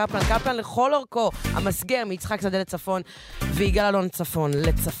ועד קפלן, קפלן לכל אורכו, המסגר מיצחק שדה לצפון, ויגאל אלון לצפון,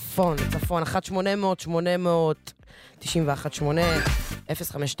 1-800-800-91-8,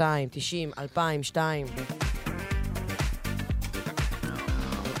 052-90-2002.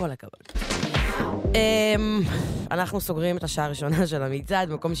 כל הכבוד. אנחנו סוגרים את השעה הראשונה של המצעד,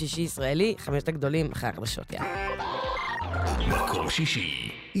 מקום שישי ישראלי, 5 הגדולים אחרי החדשות. מקום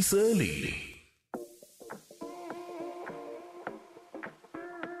שישי ישראלי.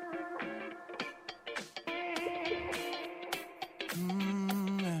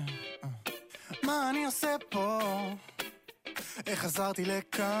 מה אני עושה פה? איך חזרתי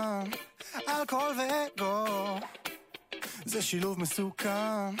לכאן? אלכוהול ואגו, זה שילוב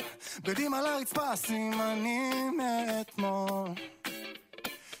מסוכן. בגדים על הרצפה, סימנים מאתמול.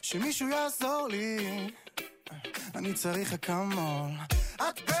 שמישהו יעזור לי, אני צריך אקמול.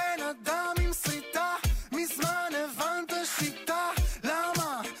 את בן אדם עם סריטה, מזמן הבנת שיטה.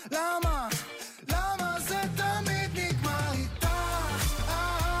 למה? למה? למה זה תמיד נגמר איתך?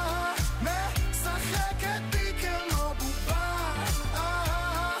 משחקת בי כמו בובה,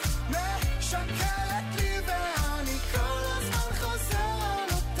 משקרת לי ואני כל הזמן חוזר על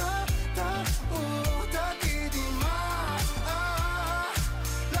אותה טעות. תגידי מה?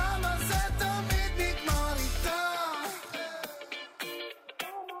 למה זה תמיד נגמר איתך?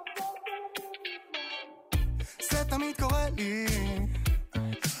 זה תמיד קורה לי,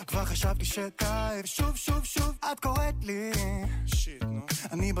 כבר חשבתי שתאהב שוב שוב שוב. את קוראת לי שיט, נו,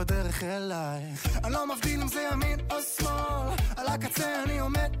 אני בדרך אליי. אני לא מבדיל אם זה ימין או שמאל, על הקצה אני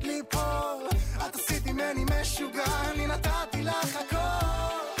עומד ליפול. את עשית ממני משוגע, אני נתתי לך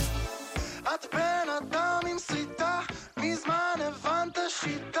הכל. את בן אדם עם סריטה, מזמן הבנת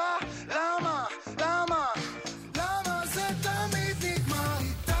שיטה. למה? למה? למה זה תמיד נגמר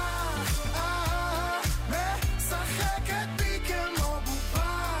איתך? משחקת בי כמו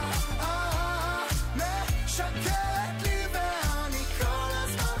בובה, משקרת לי ואני כל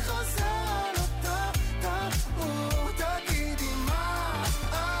הזמן חוזר על אותה טעות. תגידי מה?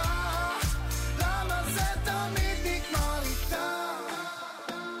 למה זה תמיד נגמר איתך?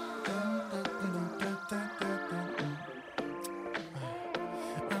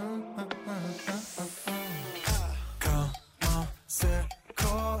 כמה זה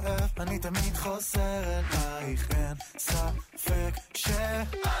כואב, אני תמיד חוזר אלייך, אין ספק שאת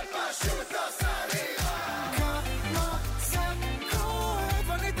פשוט עושה לי רע. כמה זה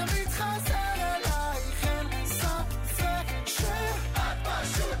כואב, אני תמיד חוזר אלייך, אין ספק שאת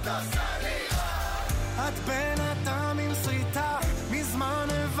פשוט עושה לי רע. את בן אדם עם סריטה, מזמן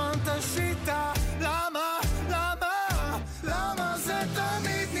הבנת שיטה. למה? למה? למה זה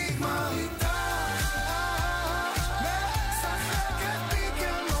תמיד נגמר איתך? משחקת בי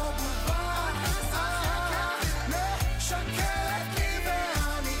כמו בובה, משקרת לי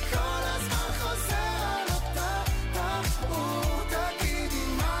ואני כל הזמן חוזר על אותה טעות. תגידי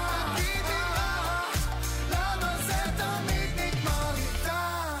מה? למה זה תמיד נגמר איתך?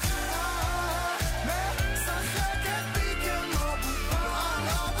 משחקת בי כמו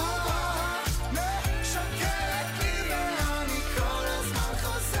בובה, משקרת לי ואני כל הזמן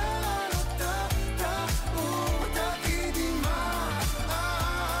חוזר על אותה טעות. תגידי מה?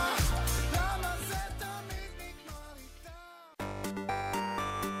 למה זה תמיד נגמר איתך?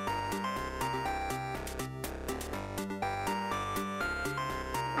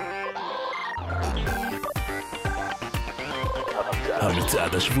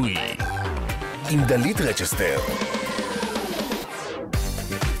 המצעד השבועי עם דלית רצ'טשר.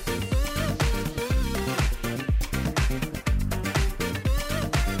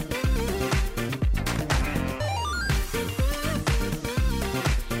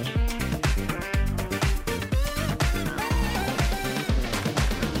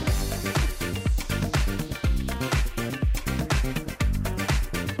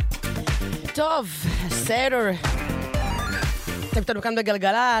 טוב, סדר. אתם איתנו כאן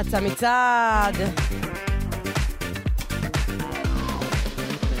בגלגלצ, המצעד.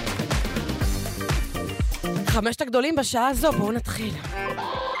 חמשת הגדולים בשעה הזו, בואו נתחיל.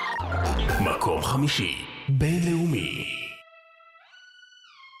 מקום חמישי בינלאומי.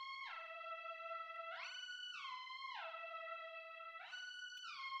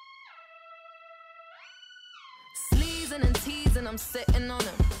 Sleezing and teasing, I'm sitting on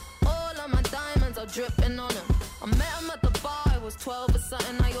him. All of my diamonds are dripping on him. I met him at the bar, I was 12 or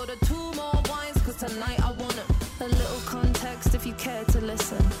something. I ordered 2 more wines, cause tonight I want him. A little context if you care to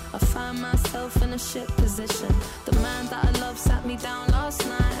listen. I find myself in a shit position. The man that I love sat me down last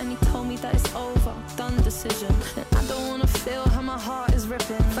night and he told me that it's over, done decision. And I don't wanna feel how my heart is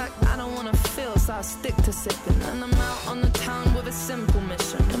ripping. In fact, I don't wanna feel, so I stick to sipping. And I'm out on the town with a simple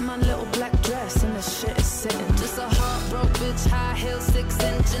mission. In my little black dress and the shit is sitting. Just a heartbroken bitch, high heel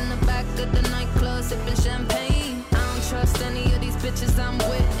 6-inch in the back of the nightclub sipping champagne. I don't trust any of these bitches I'm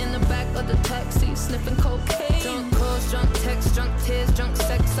with in the back of the taxi, sniffing cocaine. Drunk calls, drunk texts, drunk tears, drunk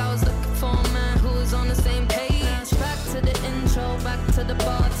sex. I was looking for a man who was on the same page. Back to the intro, back to the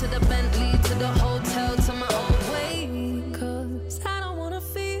bar, to the Bentley, to the hotel, to my old way. 'Cause I don't wanna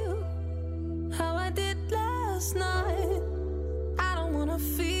feel how I did last night. I don't wanna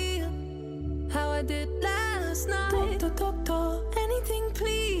feel how I did last night. Doctor, anything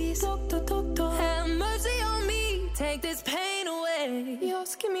please. Doctor, have mercy on me. Take this pain away.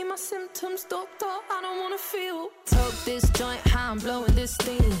 Yours, give me my symptoms, doctor. I don't wanna feel. Toke this joint, how I'm blowing this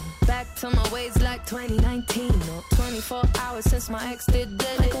steam. Back to my ways like 2019. Or 24 hours since my ex did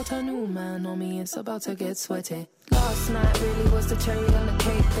dead. I got a new man on me, it's about to get sweaty. Last night really was the cherry on the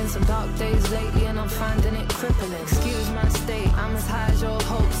cake. Been some dark days lately and I'm finding it crippling. Excuse my state, I'm as high as your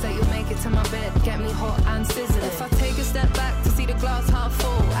hopes that you'll make it to my bed. Get me hot and sizzling. If I take a step back to see the glass half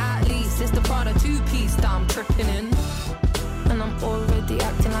full, at least it's the Prada two-piece that I'm tripping in. And I'm already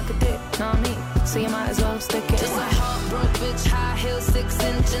acting like a dick, know what I mean? So you might as well stick it. Just a heartbroken bitch, high heels,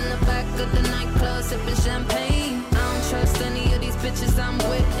 6-inch in the back of the nightclub, sipping champagne. I don't trust any of these bitches I'm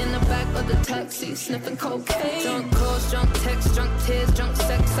with in the back of the taxi, sniffing cocaine. Drunk calls, drunk texts, drunk tears, drunk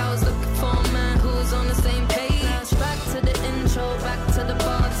sex. I was looking for a man who was on the same page. Back to the intro, back to the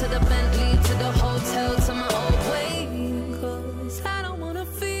bar, to the Bentley, to the hotel, to my old way. 'Cause I don't wanna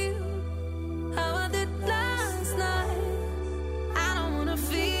feel how I did last night. I don't wanna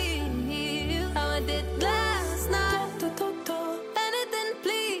feel how I did last night. Doctor, anything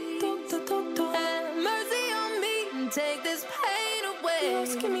please. Doctor, have mercy on me and take this pain away.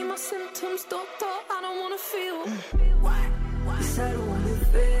 Just give me my symptoms, doctor. I don't wanna feel. Yes, I don't wanna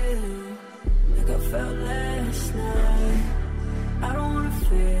feel like I felt last night. I don't wanna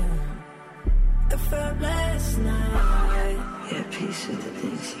feel like I felt last night. Yeah, peace with the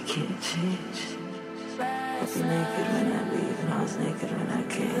things you can't change. I was naked when I leave and I was naked when I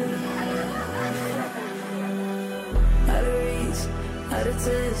came. Out of reach, out of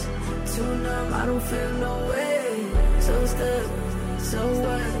touch, too numb, I don't feel no way. So stuck, so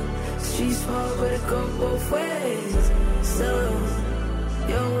what? Street small, but it go both ways. So,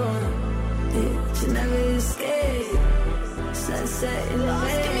 you're wrong, yeah, you never escape. Sunset in the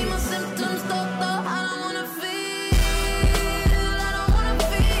way. Give me my symptoms, doctor. I don't wanna feel.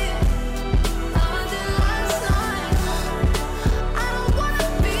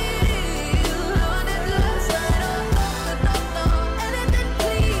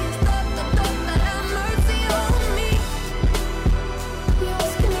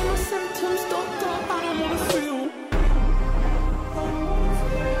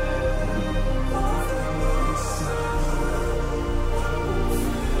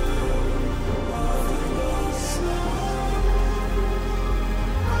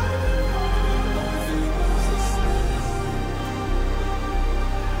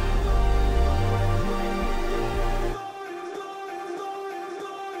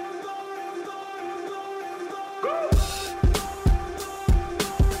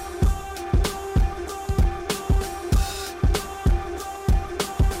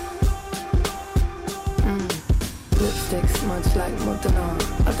 Much like Modena.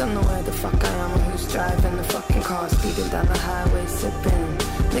 I don't know where the fuck I am or who's driving the fucking car, speeding down the highway, sipping,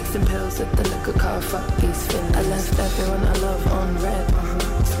 mixing pills with the liquor car. Fuck these feelings. I left everyone I love on red.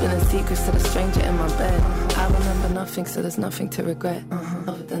 Spilling secrets to the stranger in my bed. I remember nothing, so there's nothing to regret.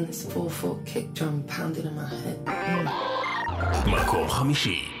 Other than this 4/4 kick drum pounding in my head. מקום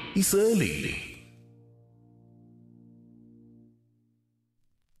חמישי, ישראלי.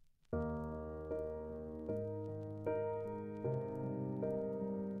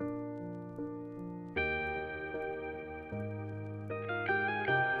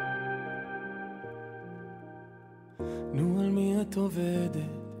 נו, על מי את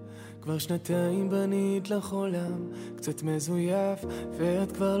עובדת? כבר שנתיים בנית לך עולם קצת מזויף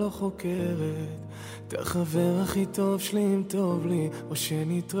ואת כבר לא חוקרת את החבר הכי טוב שלי אם טוב לי או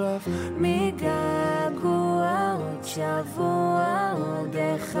שנטרף מגעגוע עוד שבוע עוד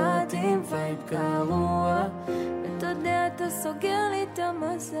אחד עם וייב גרוע ואתה יודע אתה סוגר לי את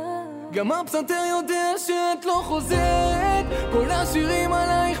המזל גם הפסנתר יודע שאת לא חוזרת כל השירים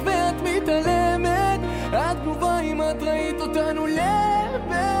עלייך ואת מתעלמת את תגובה אם את ראית אותנו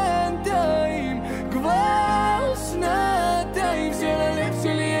לבינתיים כבר שנתיים שללב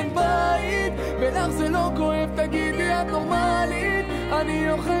שלי אין בית ולך זה לא כואב תגידי את נורמלית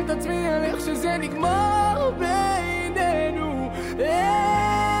אני אוכל את עצמי על איך שזה נגמר בינינו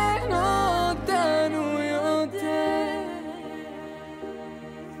אין אותנו יותר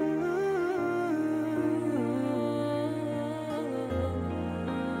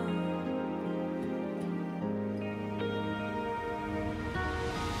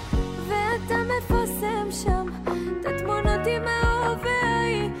אתה מפרסם שם את התמונות עם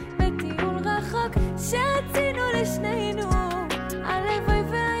ההווה בטיול רחוק שרצינו לשנינו הלוואי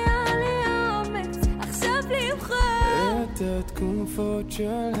והיה לי אומץ עכשיו לבחור את התקופות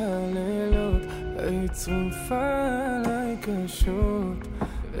של הלילות היית צרופה עליי קשות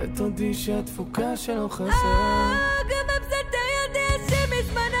ותודי שהתפוקה שלו חסר גם אתה יודע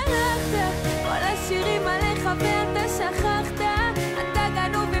שמזמן הלכת כל השירים עליך ואתה שכחת אתה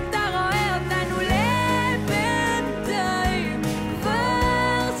גנוב אם אתה רואה אותנו לבינתיים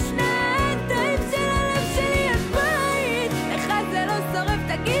כבר שנתיים של הלב שלי על בית אחד זה לא שורף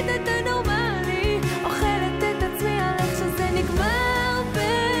תגיד אתה נורמלי אוכלת את עצמי על איך שזה נגמר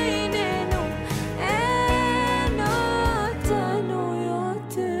בינינו אין אותנו יותר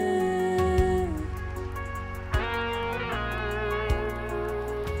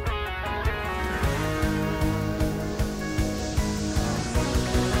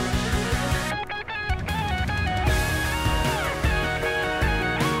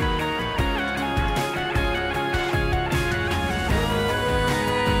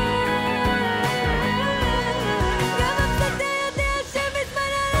גם אתה יודע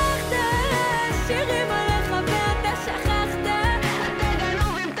שמזמן הלכת שירים עליך ואתה שכחת אתה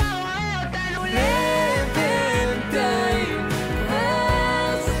גנוב אם אתה רואה אותנו לבינתיים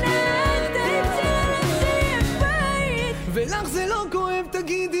כבר שנתיים של הלב שלי על בית ולך זה לא כואב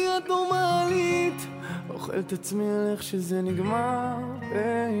תגידי את נורמלית אוכל את עצמי על איך שזה נגמר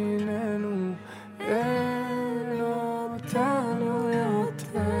בינינו אין אותנו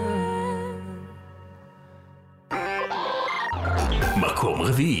יותר מקום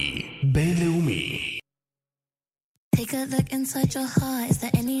רביעי בינלאומי. Take a look inside your heart, is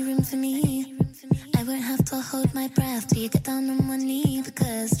there any room for me? I won't have to hold my breath till you get down on one knee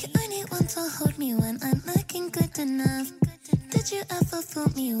because you only want to hold me when I'm looking good enough. Did you ever fool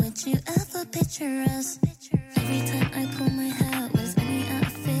me? Would you ever picture us? Every time I pull my hair out was only out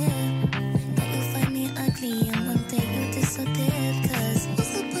of fear that you'll find me ugly and one day you'll disappear cause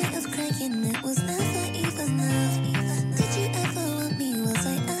what's the point of crying? It was never even enough. Did you ever want me? Was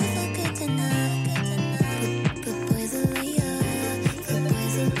I ever good enough? Good boy's a liar, good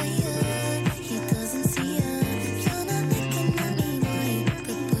boy's a liar. He doesn't see her. You're not looking at me, boy.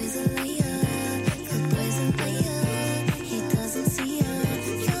 Good boy's a liar, good boy's a liar. He doesn't see her.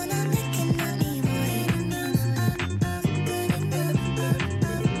 You're not looking at me, boy. Good enough, good enough,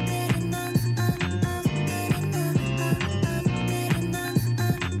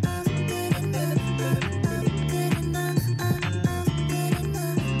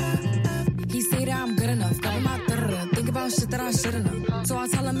 He say that I'm good enough, got him out there. Think about shit that I shouldn't have. So I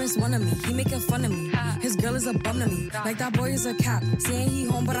tell him it's one of me. He making fun of me. His girl is a bum to me. Like that boy is a cap. Saying he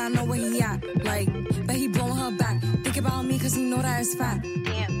home, but I know where he at. Like, bet he blowing her back. Think about me, cause he know that it's fat.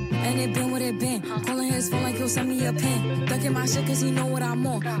 And it been what it been. Calling his phone like he'll send me a pin. Ducking my shit cause he know what I'm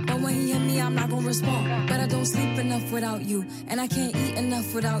on. But when he hit me, I'm not gonna respond. But I don't sleep enough without you. And I can't eat enough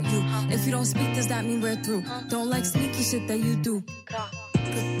without you. If you don't speak, does that mean we're through? Don't like sneaky shit that you do.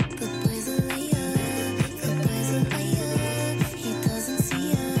 good boy's a liar, good boy's a liar. He doesn't see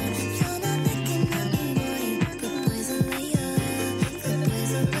her. You're not looking at me, boy. Good boy's a liar, good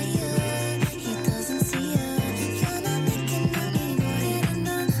boy's a liar. He doesn't see her. You're not looking at me, boy. Good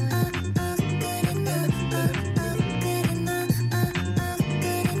enough, good enough, good enough,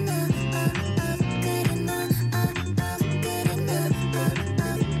 good enough, good enough, good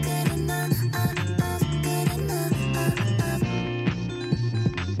enough, good enough,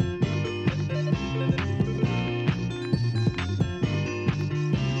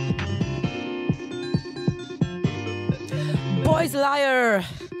 Boys liar.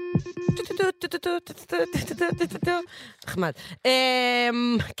 נחמד.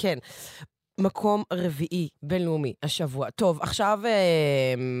 כן. מקום רביעי בינלאומי השבוע. טוב, עכשיו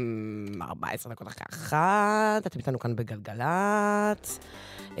 14 דקות אחרי אחת, אתם איתנו כאן בגלגלת.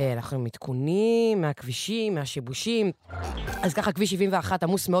 אנחנו מתכונים מהכבישים, מהשיבושים. אז ככה, כביש 71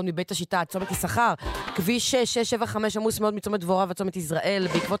 עמוס מאוד מבית השיטה, צומת יששכר. כביש 675 עמוס מאוד מצומת דבורה וצומת יזרעאל.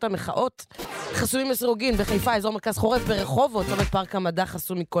 בעקבות המחאות חסומים לסירוגין. בחיפה, אזור מרכז חורף, ברחובות, צומת פארק המדע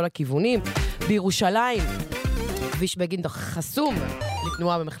חסום מכל הכיוונים. בירושלים, כביש בגין חסום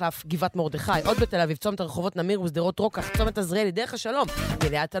לתנועה במחלף גבעת מרדכי. עוד בתל אביב, צומת הרחובות נמיר ושדרות רוקח, צומת עזריאלי, דרך השלום,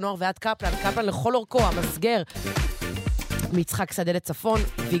 מליאת הנוער ועד קפלן, קפלן לכל אורכו, המסגר מיצחק שדה לצפון,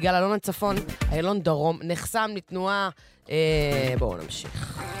 ויגאל אלון לצפון, איילון דרום, נחסם לתנועה. בואו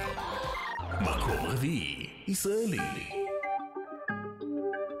נמשיך. מקום רביעי, ישראלי.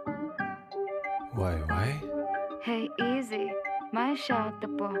 וואי וואי. Hey, easy. מה השארת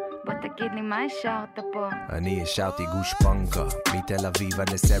פה? בוא תגיד לי מה השארת פה. אני השארתי גוש פנקה, מתל אביב עד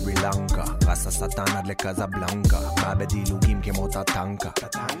לסרי לנקה, רס השטן עד לקזבלנקה, מה בדילוגים כמו טטנקה.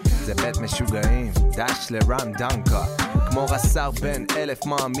 זה בית משוגעים, דש לרם דנקה, כמו רס"ר בן 1000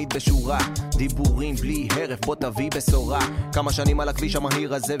 מעמיד בשורה, דיבורים בלי הרף, בוא תביא בשורה. כמה שנים על הכביש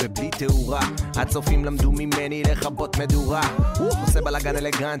המהיר הזה ובלי תאורה, הצופים למדו ממני לחבות מדורה. עושה בלגן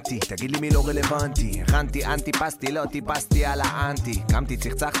אלגנטי, תגיד לי מי לא רלוונטי. הכנתי אנטיפסתי, לא טיפסתי על האנטי, קמתי,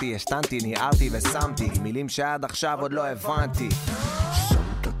 צחצחתי, השתנתי, ניערתי ושמתי מילים שעד עכשיו עוד לא הבנתי. שם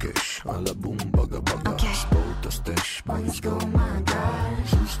את הקש על הבום בגה בגה, ספורט הסטש, בוא נסגור מעגל.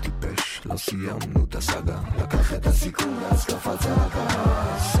 זוז טיפש, לא סיימנו את הסגה, לקח את הסיכון ואז קפץ על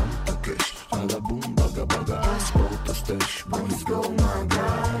הקהל. שם את הקש על הבום בגה בגה, ספורט הסטש, בוא נסגור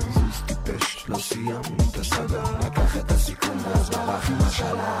מעגל. זוז טיפש, לא סיימנו את הסגה, לקח את הסיכון ואז ברח עם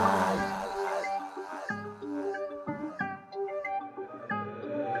השלל.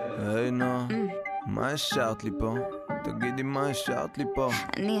 היי נו, מה השארת לי פה? תגידי מה השארת לי פה.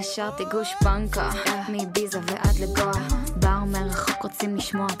 אני השארתי גוש פנקה, מביזה ועד לגוע, באו מרחוק רוצים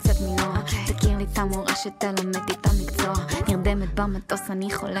לשמוע קצת מנוע. תכיר לי את המורה שתלמד לי את המקצוע, נרדמת במטוס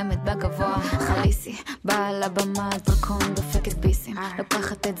אני חולמת בגבוה. חליסי, באה על הבמה אז דרקון דופקת ביסים,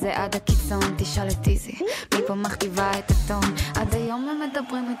 לוקחת את זה עד הקיצון, תשאל את איזי מפה מכתיבה את הטון. עד היום הם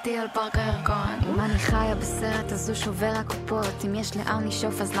מדברים איתי על פארק הירקון. אם אני חיה בסרט אז הוא שובר הקופות, אם יש לאן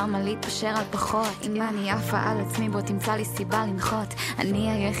לשאוף אז למה להתפשר על פחות. אם אני עפה על עצמי בוא תמצא לי סיבה לנחות,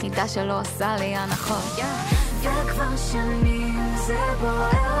 אני היחידה שלא עושה לי הנחות. וכבר שנים זה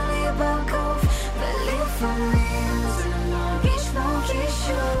בוער לי בגוף, ולפעמים זה מרגיש כמו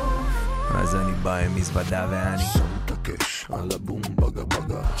כישוף. אז אני בא עם מזוודה ואני שם את הקש על הבום בגה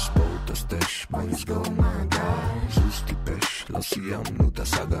בגה, ספורט הסטש, בוא נסגור מעגל. זוז טיפש, לא סיימנו את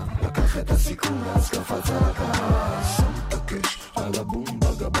הסגה, לקח את הסיכון ואז קפץ על הקהל. שם את הקש על הבום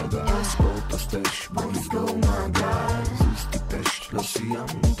בגה בגה, ספורט הסטש, בוא נסגור מעגל. זוז טיפש, לא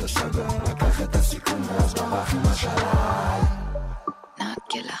סיימנו את הסגה, לקח את הסיכון ואז ברח עם השלל.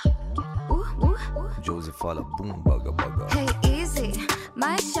 נקלה ג'וזף על הבום בגה בגה. היי איזי,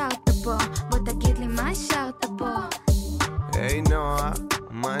 מה השארת פה? בוא תגיד לי מה השארת פה. היי נועה,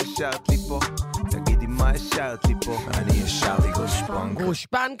 מה השארת לי פה? תגידי מה השארת לי פה. אני השארתי גושפנקה.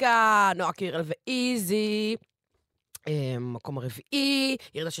 גושפנקה, נועה קירל ואיזי. מקום הרביעי,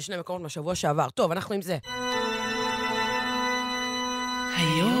 ירדה של 2 מקומות מהשבוע שעבר. טוב, אנחנו עם זה.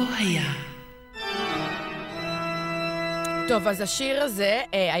 היו היה. טוב, אז השיר הזה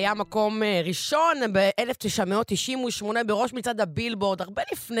היה מקום ראשון ב-1998 בראש מצעד הבילבורד, הרבה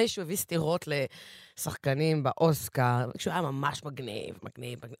לפני שהוא הביא סתירות לשחקנים באוסקר, כשהוא היה ממש מגניב.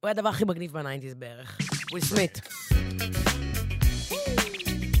 הוא היה הדבר הכי מגניב בניינטיז בערך. וויל סמית.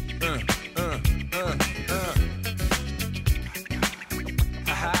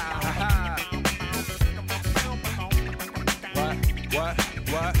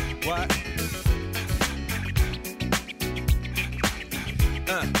 What?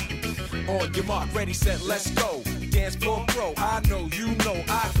 On your mark, ready, set, let's go. Dance floor pro, I know, you know,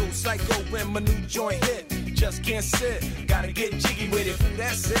 I go psycho when my new joint hit. Just can't sit, gotta get jiggy with it. Ooh,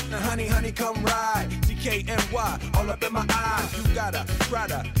 that's it, now honey, come ride. DKNY, all up in my eye. You got a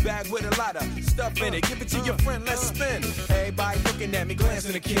Prada bag with a lot of stuff in it. Give it to your friend, let's spin. Everybody looking at me,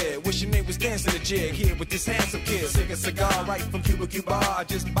 glancing a kid. Wishing they was dancing a jig here with this handsome kid. Sick a cigar right from Cuba Cuba. I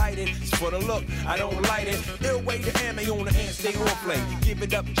just bite it, it's for the look, I don't light it. Ill way to ammo on the hand, stay on play. Give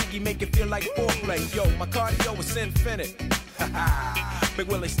it up, jiggy, make it feel like foreplay. Yo, my cardio is infinite. Big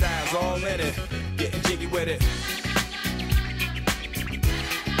Willie style's all in it. Getting jiggy with it.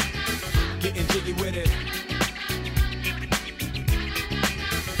 Getting jiggy with it.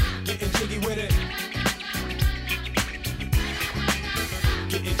 Getting jiggy with it.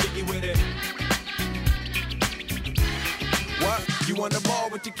 Getting jiggy with it. What? You on the ball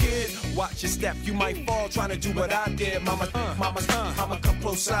with your kid? Watch your step, you might fall trying to do what I did. Mama, come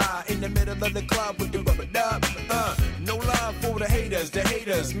close side in the middle of the club with the rubber dub. No love for the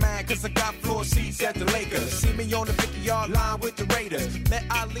haters, mad cause I got floor seats at the Lakers. See me on the 50-yard line with the Raiders. Met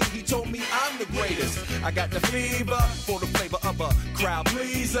Ali, he told me I'm the greatest. I got the fever for the flavor of a crowd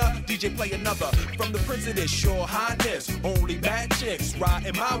pleaser. DJ play another from the president's sure highness. Only bad chicks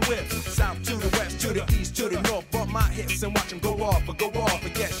riding my whip. South to the west, to the east, to the north. Bump my hips and watch them go off.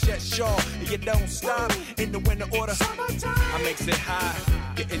 And yes, sure. And you don't stop in the winter order. I makes it high,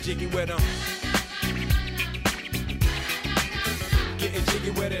 getting jiggy with them. Getting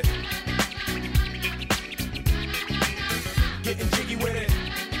jiggy with it. Getting jiggy with it.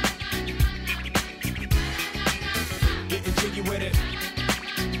 Getting jiggy with it.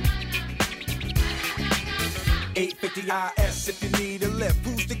 8 with the IS if you need a lift.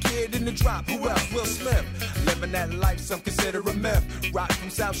 Who's the kid in the drop? Who else? Will Smith. Living that life, some consider a myth. Rock from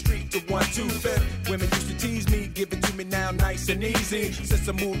South Street to 125th. Women used to tease me, give it to me now nice and easy. Since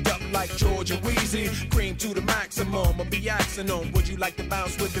I moved up like George and Wheezy, cream to the maximum. I'll be asking them, would you like to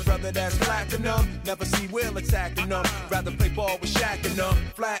bounce with the brother that's platinum? Never see Will attacking them. Rather play ball with Shaq and them,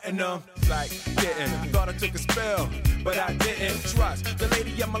 flatten them. Like getting, thought I took a spell, but I didn't trust the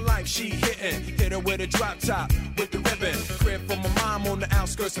lady of my life. She hitting, hit her with a drop top with the ribbon. Crib for my mom on the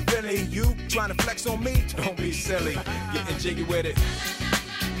outskirts of Philly. You trying to flex on me? Don't be silly. Getting jiggy with it.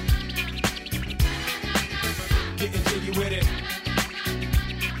 Getting jiggy with it.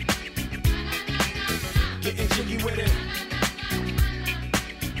 Getting jiggy with it.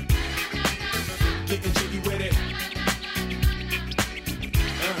 Getting jiggy with it.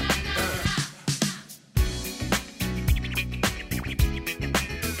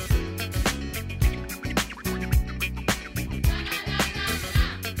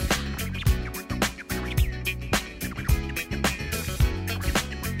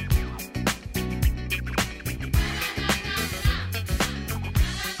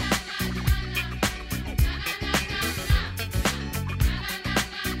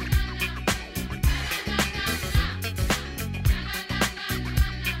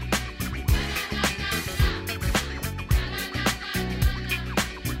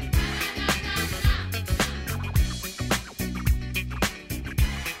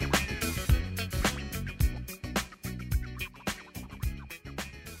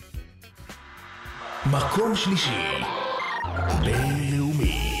 מקום שלישי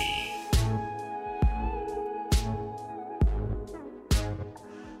בינלאומי.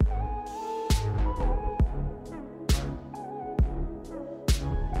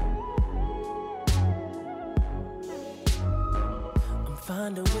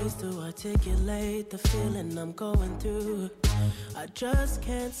 Finding ways to articulate the feeling I'm going through. I just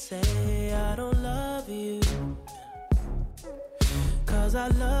can't say I don't love you, 'cause I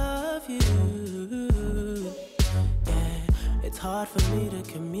love you. Yeah, it's hard for me to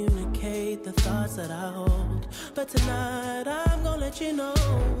communicate the thoughts that I hold, but tonight I'm gonna let you know.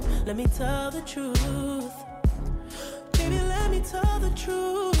 Let me tell the truth, baby, let me tell the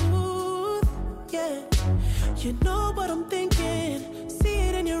truth. Yeah, you know what I'm thinking, see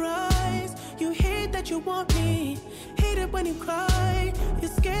it in your eyes. You hate that you want me, hate it when you cry.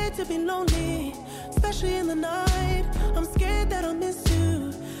 You're scared to be lonely, especially in the night. I'm scared that I'll miss you,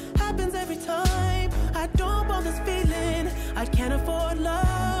 happens every time. I don't want this feeling, I can't afford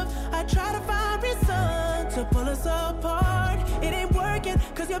love. I try to find reason to pull us apart. It ain't working,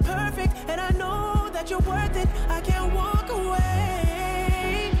 'cause you're perfect, and I know that you're worth it. I can't walk away.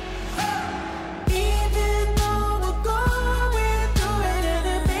 Even though we're going through it and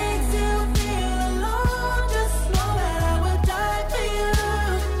it makes you feel alone, just know that I would die for you.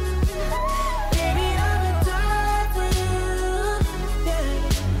 Baby, I would die for you. Yeah.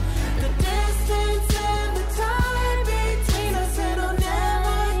 The distance and the time between us, it'll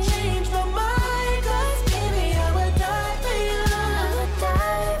never change my mind. 'Cause baby, I would die for you. I would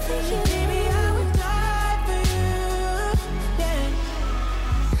die for you. Baby, I would die for you. Yeah.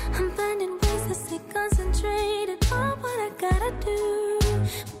 I'm finding ways to stay concentrated on what I gotta do.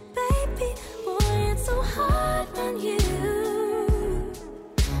 Baby, boy, it's so hard on you.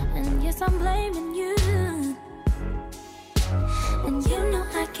 And yes, I'm blaming you. And you know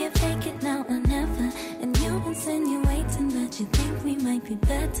I can't fake it now or never. And you insinuating that you think we might be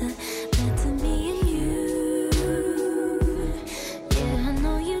better, me and you. Yeah, I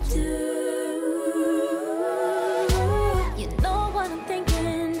know you do. You know what I'm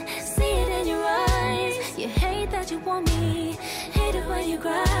thinking, see it in your eyes. You hate that you want me, hate it when you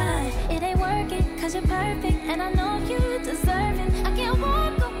cry. It ain't working, 'cause you're perfect, and I know you deserve it. I can't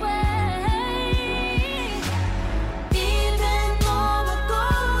walk away. Even though we're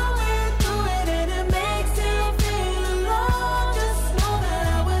going through it and it makes you feel alone, just know that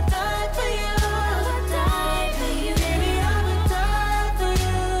I would die for you. I would die for you. Baby, I would die for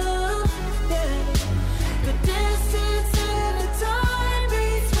you. Yeah. The distance and the time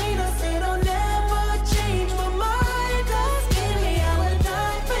between us, it'll never change my mind. 'Cause baby, I would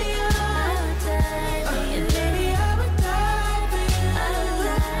die for you. I would die for you. Baby, I would die for you. I would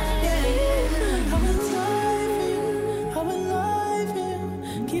die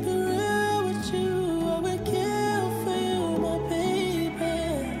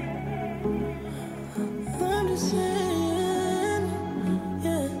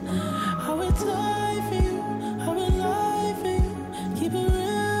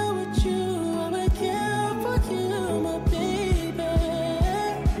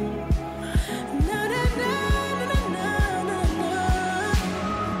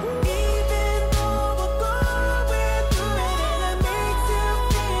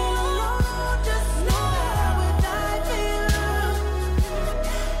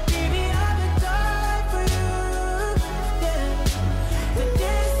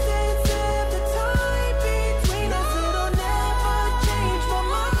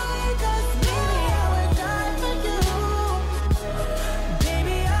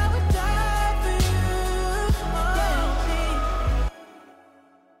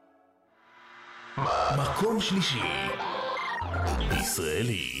השלישי.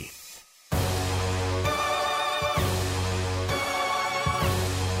 ישראלי.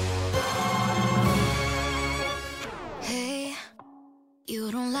 Hey,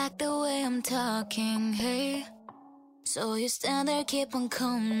 you don't like the way I'm talking, hey. So you stand there, keep on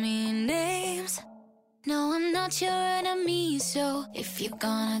calling me names. No, I'm not your enemy, so if you're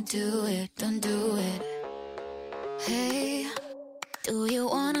gonna do it, don't do it. Hey, do you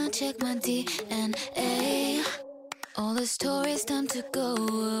wanna check my DNA? All the stories time to go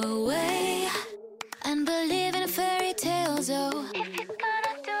away and believe in fairy tales, oh. If you're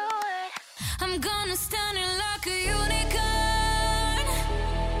gonna do it, I'm gonna stand in like a unicorn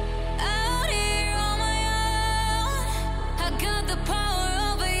out here on my own. I got the power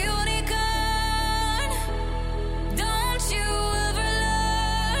of a unicorn. Don't you ever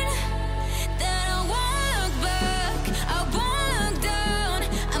learn that I won't look back, I won't look down.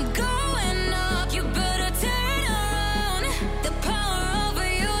 I'm going up, you better turn around. The power of a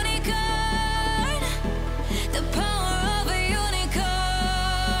unicorn, the power of a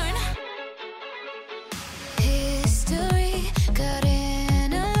unicorn. History got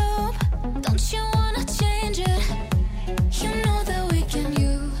in a loop. Don't you wanna change it? You know that we can,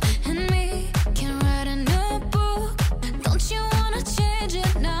 you and me can write a new book. Don't you wanna change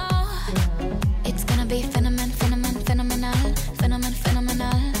it now? It's gonna be phenomenal, phenomenal, phenomenal,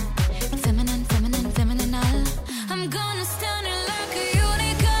 feminine, feminine, phenomenal. I'm gonna stand in like a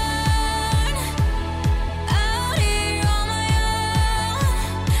unicorn out here on my own.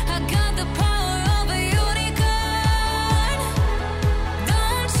 I got the power of a unicorn.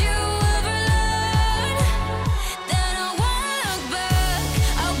 Don't you ever learn that I won't look back,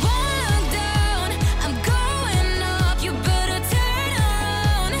 I won't look down. I'm going up, you better turn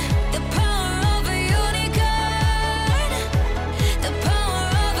around. The power of a unicorn, the power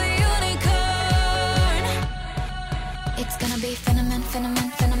of a unicorn. It's gonna be phenomenal,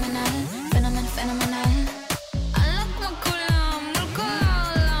 phenomenal, phenomenal.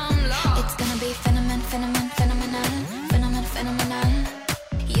 It's gonna be phenomenal, phenomenal.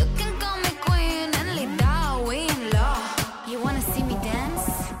 You can call me queen and lead Darwin law. You wanna see me dance?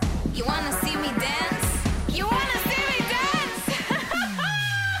 You wanna see me dance? You wanna see me dance?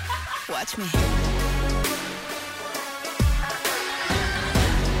 Watch me.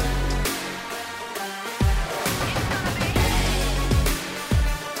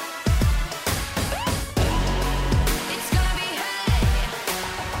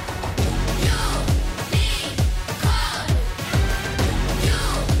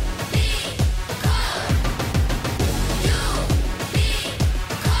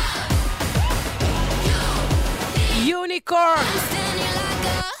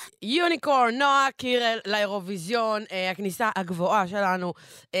 יוניקורן, נועה קירל לאירוויזיון, הכניסה הגבוהה שלנו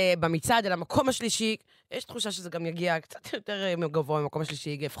במצעד אל המקום השלישי. יש תחושה שזה גם יגיע קצת יותר גבוה במקום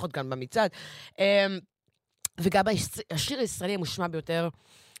השלישי, לפחות גם במצעד. וגם השיר הישראלי המושמע ביותר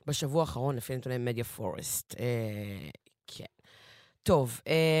בשבוע האחרון, לפי נתוני מדיה פורסט. כן. טוב,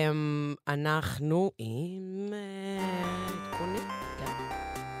 אנחנו עם עדכונים. כן.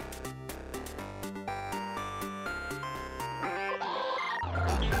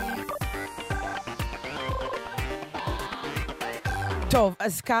 טוב,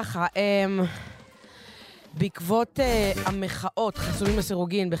 אז ככה, בעקבות המחאות חסומים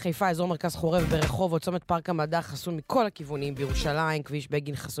לסירוגין בחיפה, אזור מרכז חורב, ברחובות, צומת פארק המדע חסום מכל הכיוונים, בירושלים, כביש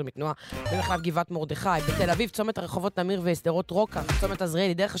בגין חסום מתנועה, במחלף גבעת מרדכי, בתל אביב, צומת הרחובות נמיר ושדרות רוקח, צומת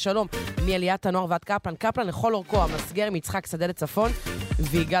עזריאלי, דרך השלום, מעליית הנוער ועד קפלן, קפלן לכל אורכו, המסגר מיצחק שדה לצפון,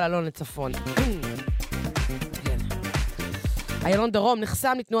 ויגאל אלון לצפון. איילון דרום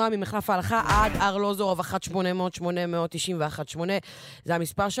נחסם לתנועה ממחלף ההלכה עד ארלוזורוב 1-800-890-118. זה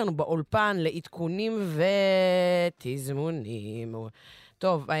המספר שלנו באולפן לעדכונים ותזמונים.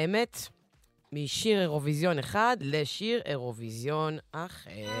 טוב, האמת, משיר אירוויזיון אחד לשיר אירוויזיון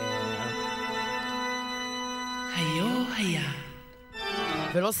אחר. היה.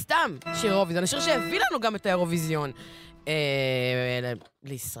 ולא סתם שיר אירוויזיון, השיר שהביא לנו גם את האירוויזיון.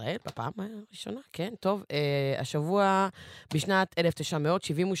 לישראל, בפעם הראשונה, כן, טוב. השבוע בשנת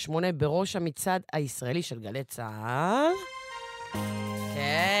 1978 בראש המצעד הישראלי של גלי צה"ל.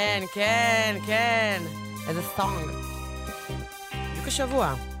 כן, כן, כן. איזה סונג. בדיוק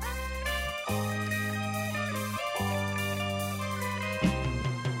השבוע.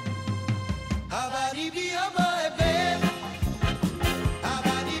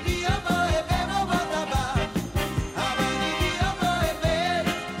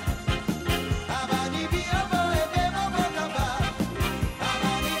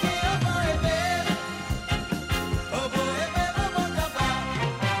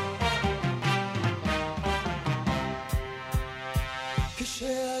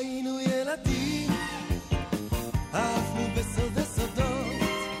 כשהיינו ילדים אהבנו בסוד הסודות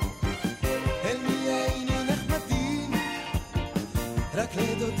אל מי היינו נחמדים רק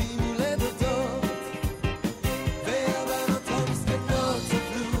לדודים ולדודות והבנות המסכנות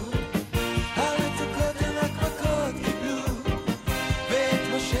סבלו המתוקות הן רק מכות קיבלו ואת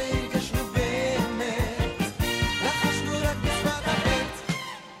מה שהרגשנו באמת לחשנו רק בשפת הבט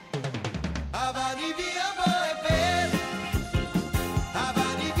אבל הביאה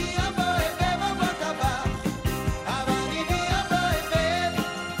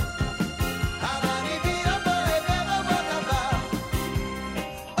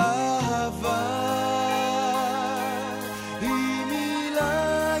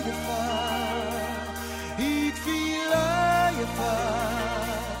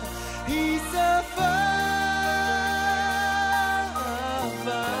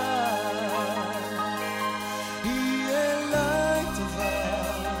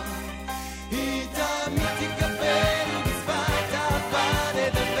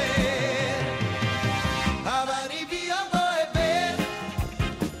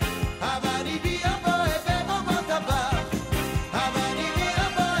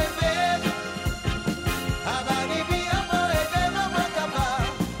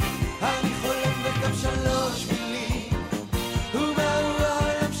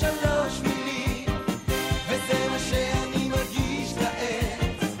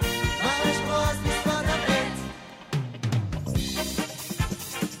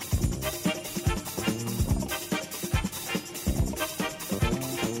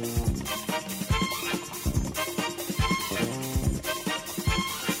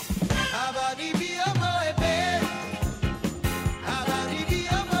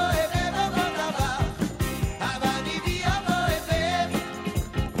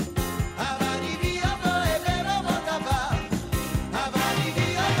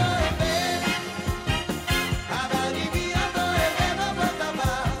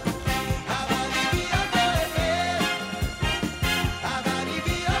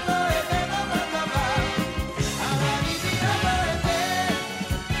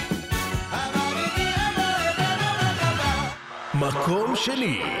מקום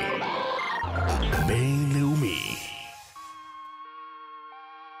שני בינלאומי.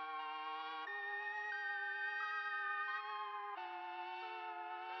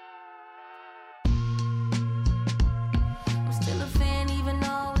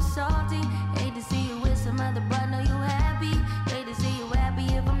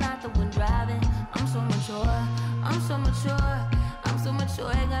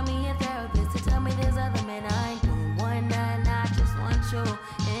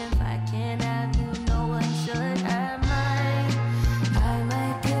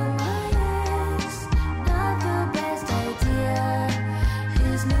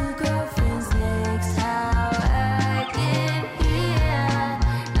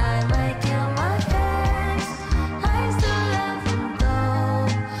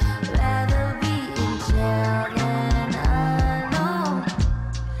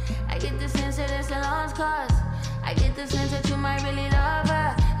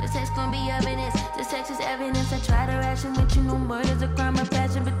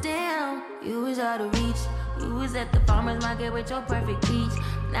 Your perfect peach.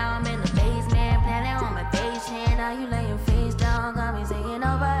 Now I'm in the basement, planning on my patient. Now you laying face down, got me singing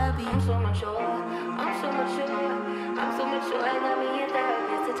over a beat. I'm so mature, I'm so mature, I'm so mature. I got me a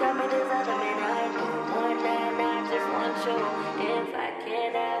therapist to tell me there's other men I don't want that, not just one show. If I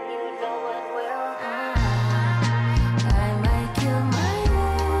can't have you, no one will. I might kill my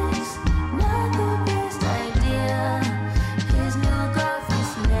ex, not the best idea. His new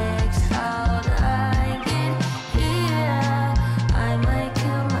girlfriend's next, how'd I get here? I might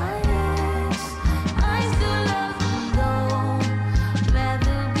kill my ex, I still love him though.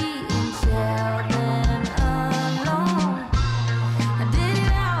 Rather be in jail than alone. I did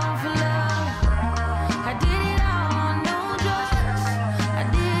it all for love, I did it all on no drugs. I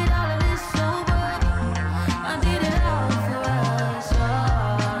did all of this sober, I did it all for us.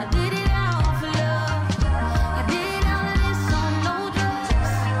 I did it all for love, I did all of this on no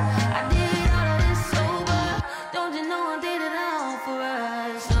drugs. I did all of this sober, don't you know I did it all for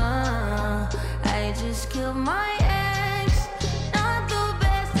us. I just killed my ex, not the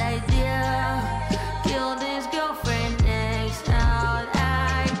best idea. Killed his girlfriend next, how'd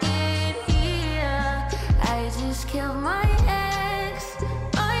I get here? I just killed my ex,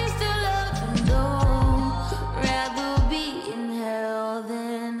 I still love him though. Rather be in hell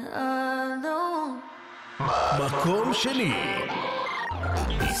than alone. מקום שני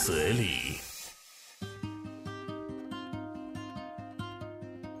ישראלי.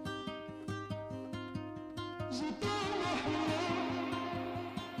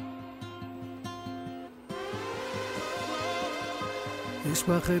 יש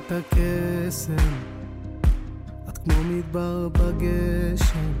בך את הקסם, את כמו מדבר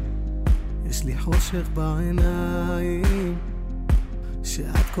בגשם, יש לי חושך בעיניים,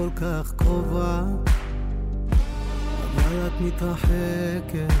 שאת כל כך קרובה, אבל את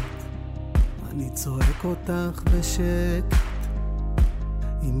מתרחקת, אני צועק אותך בשקט,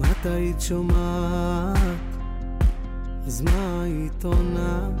 אם את היית שומעת, אז מה היית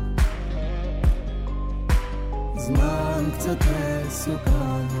עונה? זמן קצת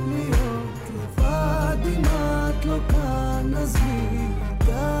מסוכן להיות לבד, אם את לא כאן אז מי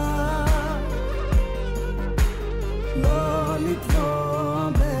ידע, לא לטבוע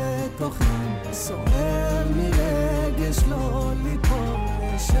בתוכן, סוער מרגש לא ליפול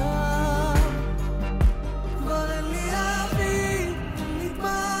לשם, כבר אין לי אוויר, אין לי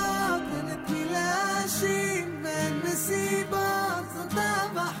דמעות, אין את מי להאשים, ואין מסיבות, זאת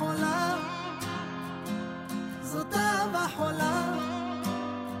אהבה חולה, זאת אהבה חולה,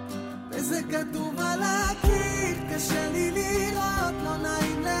 וזה כתוב על הקיר, קשה לי לראות, לא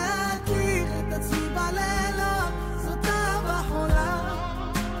נעים להכיר את עצמי בלילות, זאת אהבה חולה,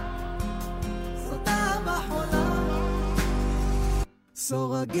 זאת אהבה חולה,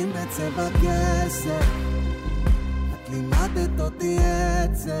 סורגים בצבע כסף, את לימדת אותי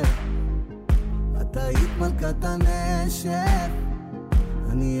עצב, את היית מלכת הנשף,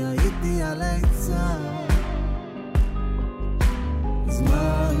 אני הייתי על היצר,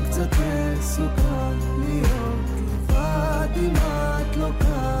 זמן קצת מסוכן להיות לבד, אם את לא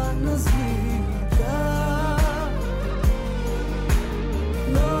כאן אז מי ידע,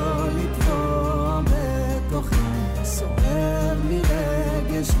 לא לטבוע בתוכן, סוער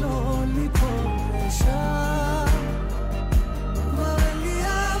מרגש לא ליפול לשם, כבר אין לי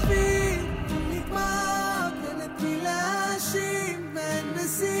אוויר, אין לי דמעות, אין את מי להאשים, ואין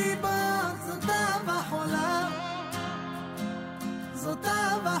מסיבות, זאת אהבה חולה, זאת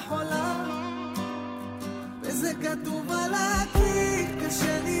אהבה חולה, וזה כתוב על הקיר,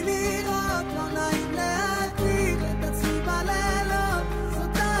 קשה לי לראות, לא נעים להכיר את עצמי בלילות,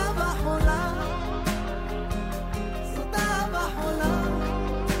 זאת אהבה חולה, זאת אהבה חולה,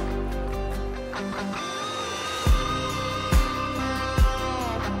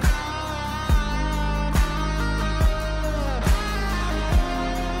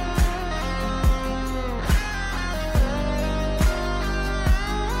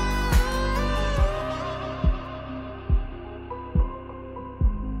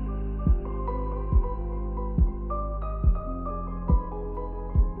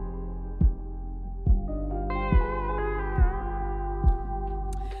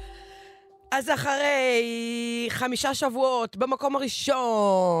 אז אחרי 5 שבועות במקום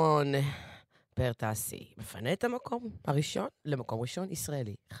הראשון, פאר טסי מפנה את המקום הראשון למקום ראשון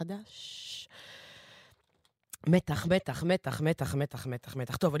ישראלי חדש. מתח, מתח, מתח, מתח, מתח, מתח,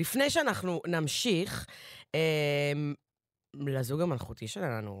 מתח. טוב, לפני שאנחנו נמשיך לזוג המלכותי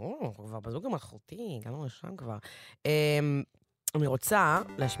שלנו, כבר בזוג המלכותי, גם ראשון כבר. אני רוצה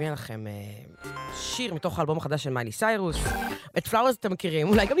להשמיע לכם שיר מתוך האלבום החדש של מיילי סיירוס. את פלאוורס אתם מכירים,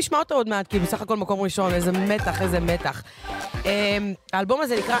 אולי גם נשמע אותו עוד מעט, כי בסך הכל מקום ראשון, איזה מתח, איזה מתח. האלבום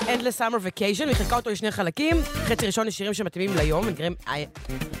הזה נקרא Endless Summer Vacation, היא חלקה אותו לשני חלקים, חצי ראשון לשירים שמתאימים ליום, נקראים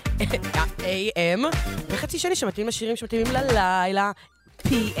AM, וחצי שני שמתאימים לשירים שמתאימים ללילה,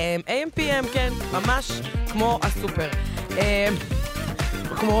 PM, AM, PM, כן, ממש כמו הסופר.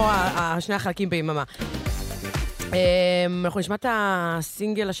 כמו שני החלקים ביממה. אנחנו נשמע את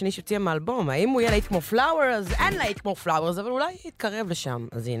הסינגל השני שיוצא מהאלבום, האם הוא יהיה להיט כמו פלאוורס? אין להיט כמו פלאוורס, אבל אולי יתקרב לשם.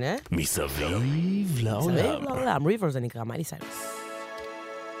 אז הנה. מסביב לעולם. מסביב לעולם, ריבר זה נקרא, מיילי סיירוס.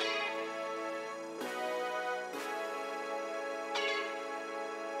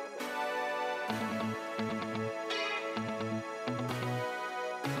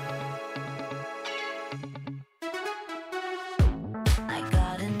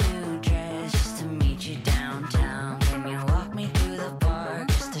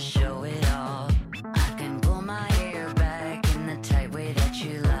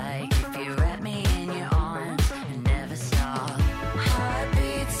 Stop.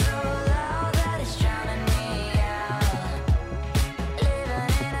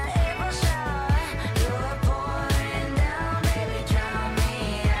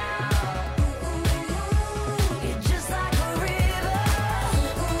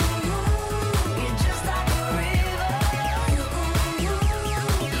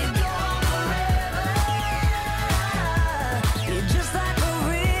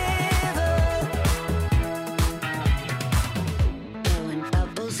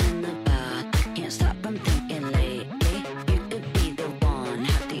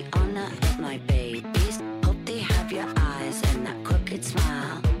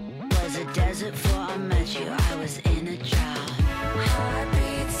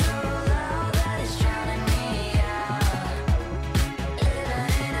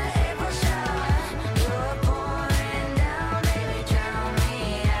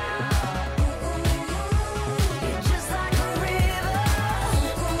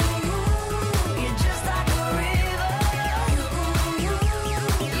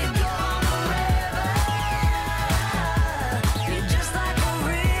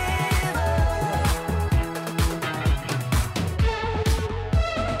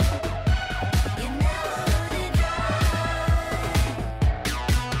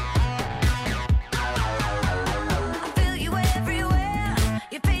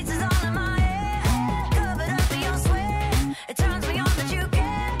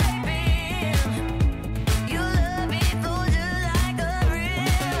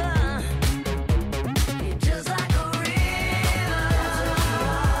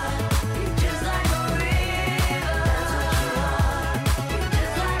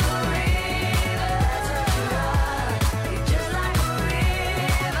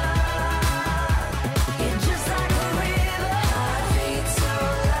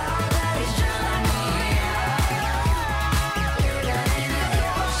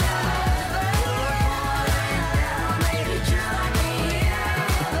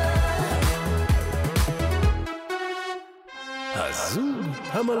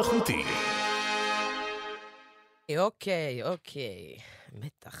 המלאכותי. אוקיי.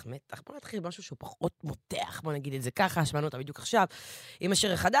 מתח. בוא נתחיל משהו שהוא פחות מותח, בוא נגיד את זה ככה, שמענו אותה בדיוק עכשיו עם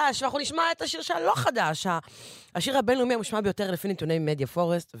השיר החדש, ואנחנו נשמע את השיר שהלא חדש, השיר הבינלאומי המושמע ביותר לפי נתוני מדיה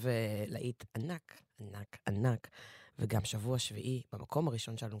פורסט, ולהיט ענק, וגם שבוע שביעי במקום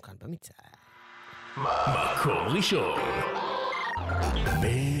הראשון שלנו כאן במצעד. מקום ראשון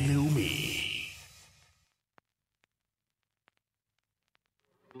בינלאומי.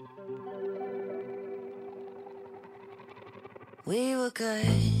 We were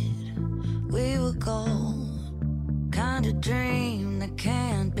good, we were gold, kind of dream that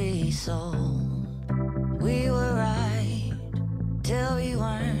can't be sold. We were right till we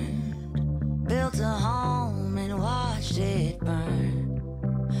weren't, built a home and watched it burn.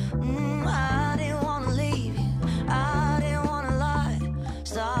 I didn't want to leave you, I didn't want to lie,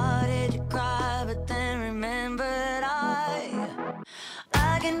 started to cry but then remembered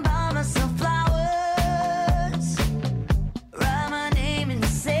I can buy myself flowers.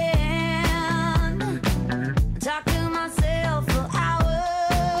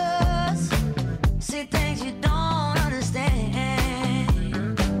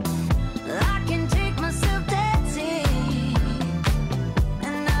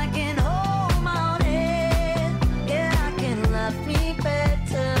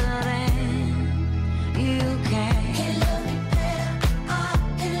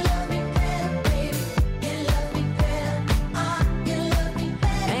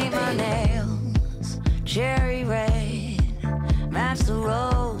 Cherry red, match the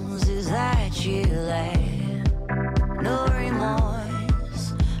roses that you laid. No remorse,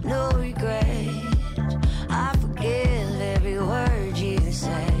 no regret, I forgive every word you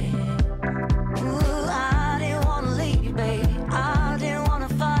say. Ooh, I didn't want to leave, babe, I didn't want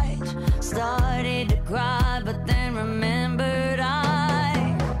to fight. Started to cry, but then remembered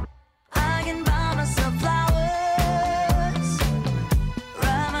I can buy myself flowers,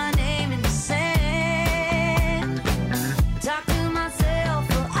 write my name in the sand, talk to myself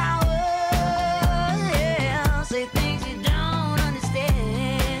for hours, yeah, say things you don't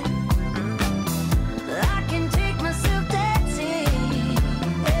understand. I can take myself dancing,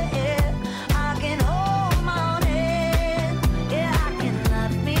 yeah, I can hold my own hand, yeah, I can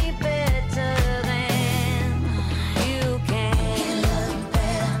love me better than you can. Can love me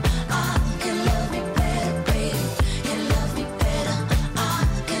better, I can love me better, baby. Can love me better, I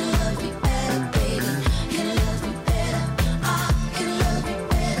can love me better, baby. Can love me better, I can love me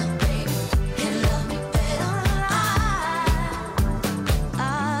better, baby. Can love me better,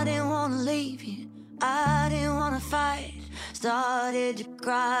 I didn't want to leave you, I didn't want to fight. Started to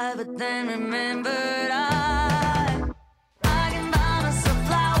cry, but then remembered I can buy myself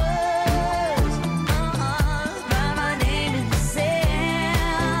flowers, write my name in the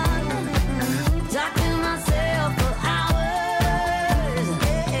sand, talk to myself for hours,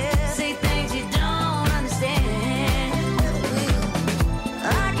 say things you don't understand.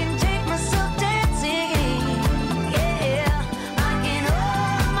 I can take myself dancing, yeah, I can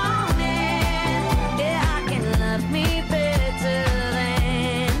hold my own hand, yeah, I can love me better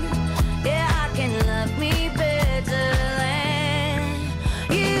than, yeah, I can love me better than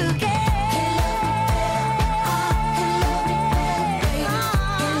you can. Can love me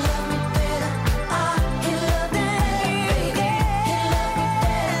better, I can love me better,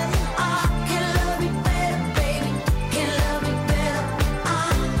 I can love me better, baby. Can love me better,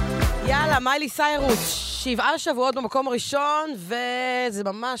 יאללה, מיילי סיירוס, 7 שבועות במקום הראשון, וזה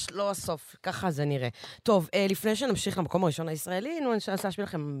ממש לא הסוף, ככה זה נראה. טוב, לפני שנמשיך למקום הראשון הישראלי, אני רוצה להשמיע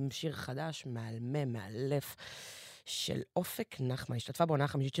לכם שיר חדש, מהמם, מאלף, של אופק נחמה. השתתפה בעונה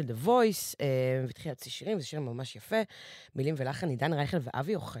החמישית של The Voice, והתחילה להוציא שירים, זה שיר ממש יפה, מילים ולחן עידן רייכל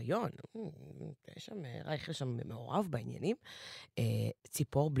ואבי אוחיון. יש שם, רייכל שם מעורב בעניינים.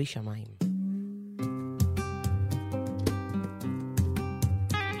 ציפור בלי שמיים.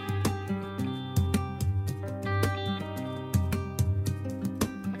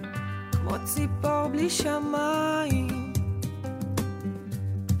 כמו ציפור בלי שמיים,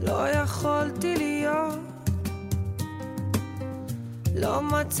 לא יכולתי להיות, לא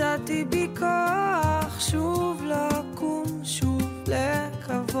מצאתי בי כוח שוב לקום, שוב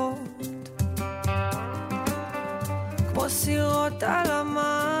לקוות, כמו סירות על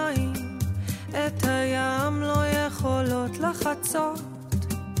המים, את הים לא יכולות לחצות.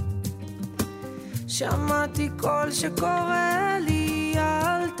 שמעתי קול שקורא לי,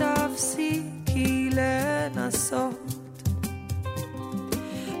 אל תפסיקי לנסות.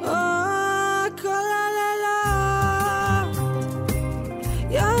 כל הלילות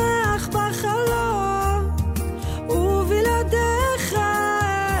ירח בחלום, ובלעדיך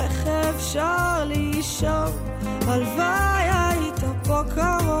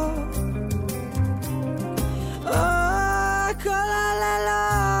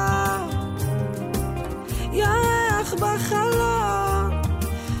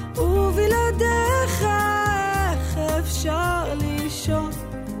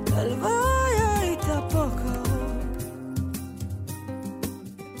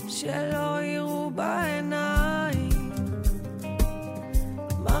שלא יראו בעיניים,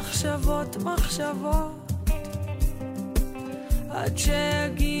 מחשבות מחשבות, עד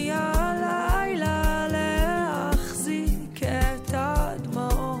שיגיע הלילה להחזיק את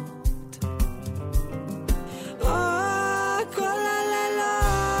הדמעות. כל הלילה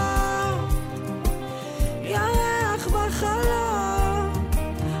ירח בחלום,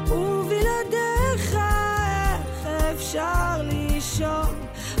 ובלעדיך איך אפשר לישון?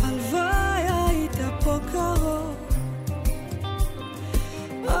 הלוואי היית פה קרוב.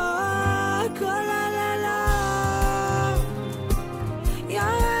 כל הלילה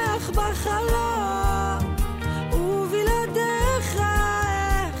ירח בחלום, ובלעדיך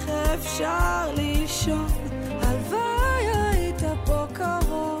איך אפשר לישון? הלוואי היית פה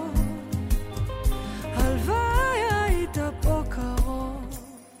קרוב, הלוואי היית פה קרוב.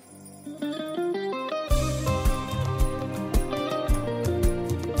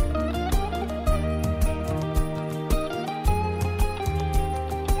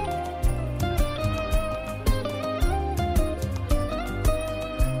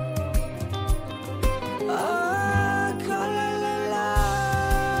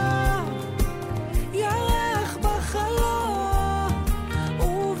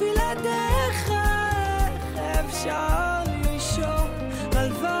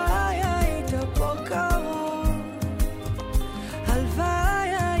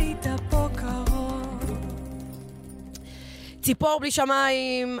 ציפור בלי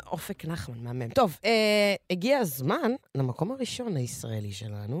שמיים, אופק נחמן, מהמם. טוב, הגיע הזמן למקום הראשון הישראלי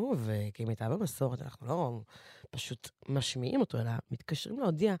שלנו, וכמיטב המסורת אנחנו לא פשוט משמיעים אותו, אלא מתקשרים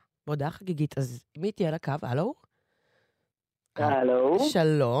להודיע בהודעה חגיגית. אז מי תהיה לקו? הלו? הלו.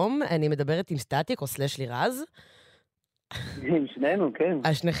 שלום, אני מדברת עם סטטיק או סלש לירז. עם שנינו,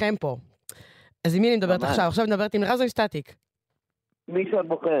 כן. שניכם פה. אז עם מי אני מדברת עכשיו? עכשיו אני מדברת עם לירז או עם סטטיק? מי שאת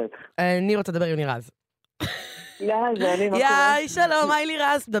בוחרת? אני רוצה לדבר עם לירז. יאי, שלום, היי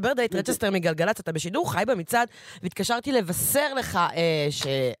לירז, מדבר דלית רצ'טשר מגלגלצ, אתה בשידור, חי במצעד, והתקשרתי לבשר לך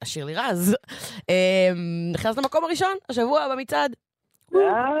שהשיר לירז נכנס למקום הראשון, השבוע במצעד.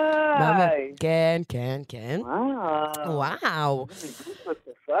 כן, כן, כן. וואו.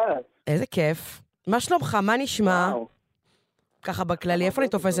 איזה כיף. מה שלומך? מה נשמע? ככה בכללי, איפה אני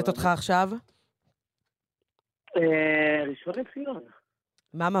תופסת אותך עכשיו? ראשון לציון.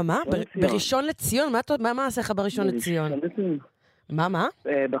 מה? בראשון לציון? מה עושה לך בראשון לציון? מה?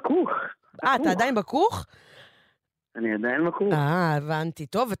 בכוך. אתה עדיין בכוך? אני עדיין בכוך. הבנתי.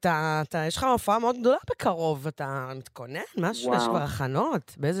 טוב, יש לך הופעה מאוד גדולה בקרוב, אתה מתכונן? משהו? יש כבר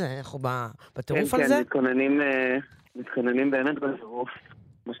הכנות? באיזה, אנחנו בטירוף על זה? כן, מתכוננים באמת בטירוף.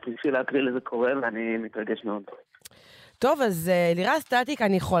 משתמשי להקריא לזה קורה, ואני מתרגש מאוד. טוב, אז לירז סטטיק,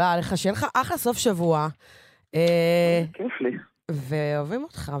 אני יכולה לך, שיהיה לך אחלה סוף שבוע. כיף לי. ואוהבים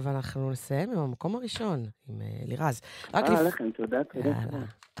אותך, ואנחנו נסיים עם המקום הראשון, עם לירז. לכם, תודה.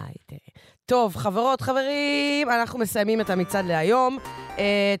 טוב, חברות, חברים, אנחנו מסיימים את המצעד להיום.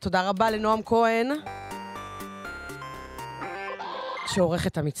 תודה רבה לנועם כהן, שעורך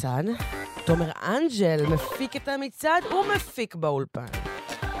את המצעד. תומר אנג'ל מפיק את המצעד, הוא מפיק באולפן.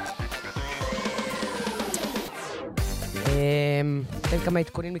 אין כמה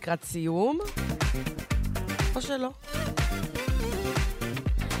עדכונים לקראת סיום, או שלא.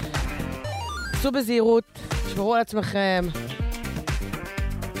 עשו בזהירות, שברו על עצמכם,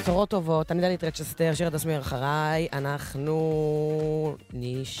 בשורות טובות. אני דלית רצ'טשר, שירת הסמיר אחריי, אנחנו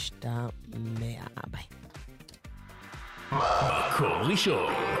נשתמע. ביי. מקום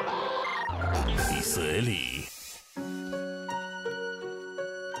ראשון ישראלי.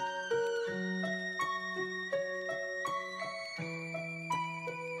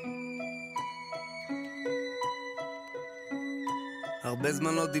 הרבה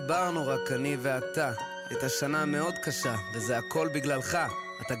זמן לא דיברנו, רק אני ואתה. הייתה שנה מאוד קשה, וזה הכל בגללך.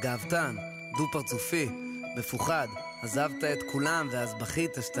 אתה גאוותן, דו פרצופי, מפוחד. עזבת את כולם, ואז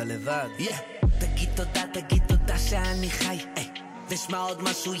בכית שאתה לבד. תגיד תודה שאני חי. ושמע עוד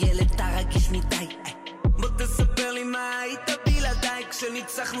משהו, ילד, אתה רגיש מדי. בוא תספר לי מה היית בלעדיי.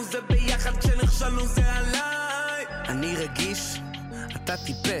 כשניצחנו זה ביחד, כשנכשלנו זה עליי. אני רגיש, אתה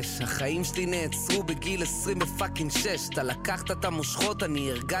טיפש. החיים שלי נעצרו בגיל 20 בפאקינג 6. אתה לקחת את המושכות,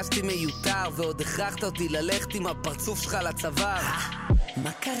 אני הרגשתי מיותר, ועוד הכרחת אותי ללכת עם הפרצוף שלך לצוואר.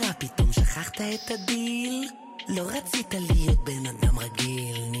 מה קרה פתאום? שכחת את הדיל? לא רצית להיות בן אדם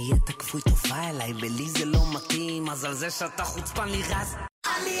רגיל. נהיית כפוי טובה אליי, בלי זה לא מתאים. אז על זה שאתה חוצפן לירז,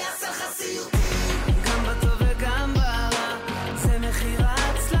 אני אעשה לך סיוטים. גם בטוב וגם ברע, זה מחיר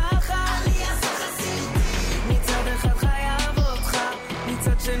ההצלחה. אני אעשה לך סיוטים. מצד אחד חייב אותך,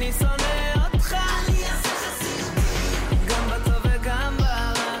 מצד שני שונא אותך. אני אעשה לך סיוטים. גם בטוב וגם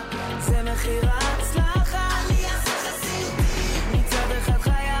ברע,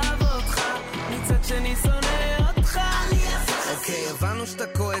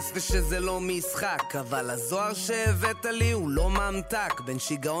 כועס ושזה לא משחק, אבל הזוהר שהבאת לי הוא לא ממתק. בין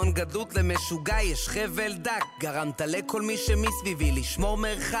שיגעון גדות למשוגע יש חבל דק, גרמת לכל מי שמסביבי לשמור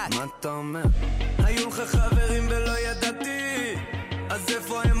מרחק. מה אתה אומר? היו לך חברים ולא ידעתי, אז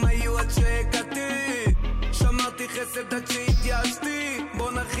איפה הם היו עד שהגעתי? שמרתי חסד עד שהתייאשתי,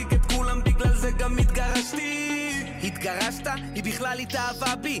 בוא נרחיק את כולם בגלל זה גם התגרשתי. התגרשת? היא בכלל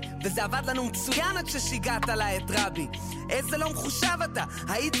התאהבה בי, וזה עבד לנו מצוין עד ששיגעת לה את רבי. איזה לא מחושב אתה,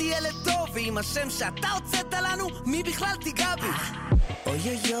 הייתי ילד טוב, ועם השם שאתה הוצאת לנו, מי בכלל תיגע בי? אוי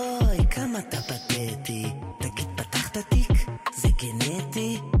אוי אוי, כמה אתה פתטי. תגיד, פתחת תיק? זה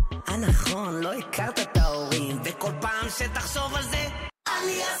גנטי? נכון, לא הכרת את ההורים, וכל פעם שתחשוב על זה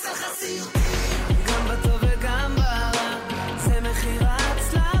אני אעשה לך סיוטים. גם בטוב וגם ברע, זה מחיר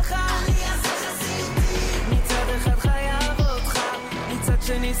ההצלחה. אני אעשה לך סיוטים. מצד אחד חייב אותך, מצד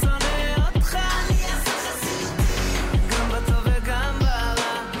שני שונא אותך. אני אעשה לך סיוטים. גם בטוב וגם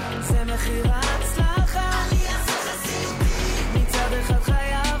ברע, זה מחיר ההצלחה. אני אעשה לך סיוטים. מצד אחד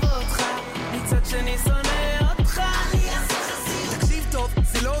חייב אותך, מצד שני שונא אותך. אני אעשה לך סיוטים. תקשיב טוב,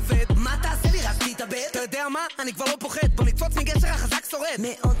 זה לא עובד. מה תעשה לי? רק תתאבד? אתה יודע מה? אני כבר לא פוחד, בוא נקפוץ מגשר החזק שורד.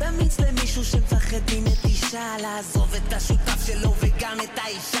 מאוד אמיץ למישהו שמפחד ממתישה, לעזוב את השותף שלו וגם את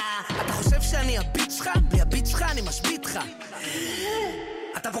האישה. אתה חושב שאני הביט שלך? בלי הביט שלך אני משביט לך.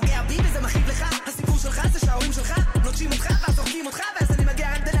 אתה פוגע בי וזה מכאיב לך. הסיפור שלך זה שההורים שלך נוטשים אותך ואז זורקים אותך, ואז אני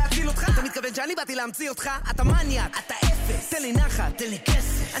מגיע רק כדי להציל אותך. אתה מתכוון שאני באתי להמציא אותך? אתה מניאק, אתה אפס. תן לי נחת, תן לי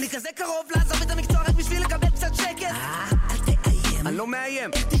כסף. אני כזה קרוב לעזוב את המקצוע רק בשביל לקבל קצת שקט. אל תאיים. אני לא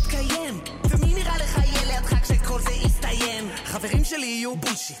מאיים. איך תתקיים? ומי נראה לך יהיה לידך כשכל זה יסתיים? חברים שלי יהיו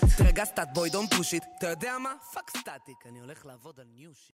בושיט. תרגע סטאט בוי דון פושיט. אתה יודע מה? פאק סטטיק, אני הולך לעבוד על ניו שיט.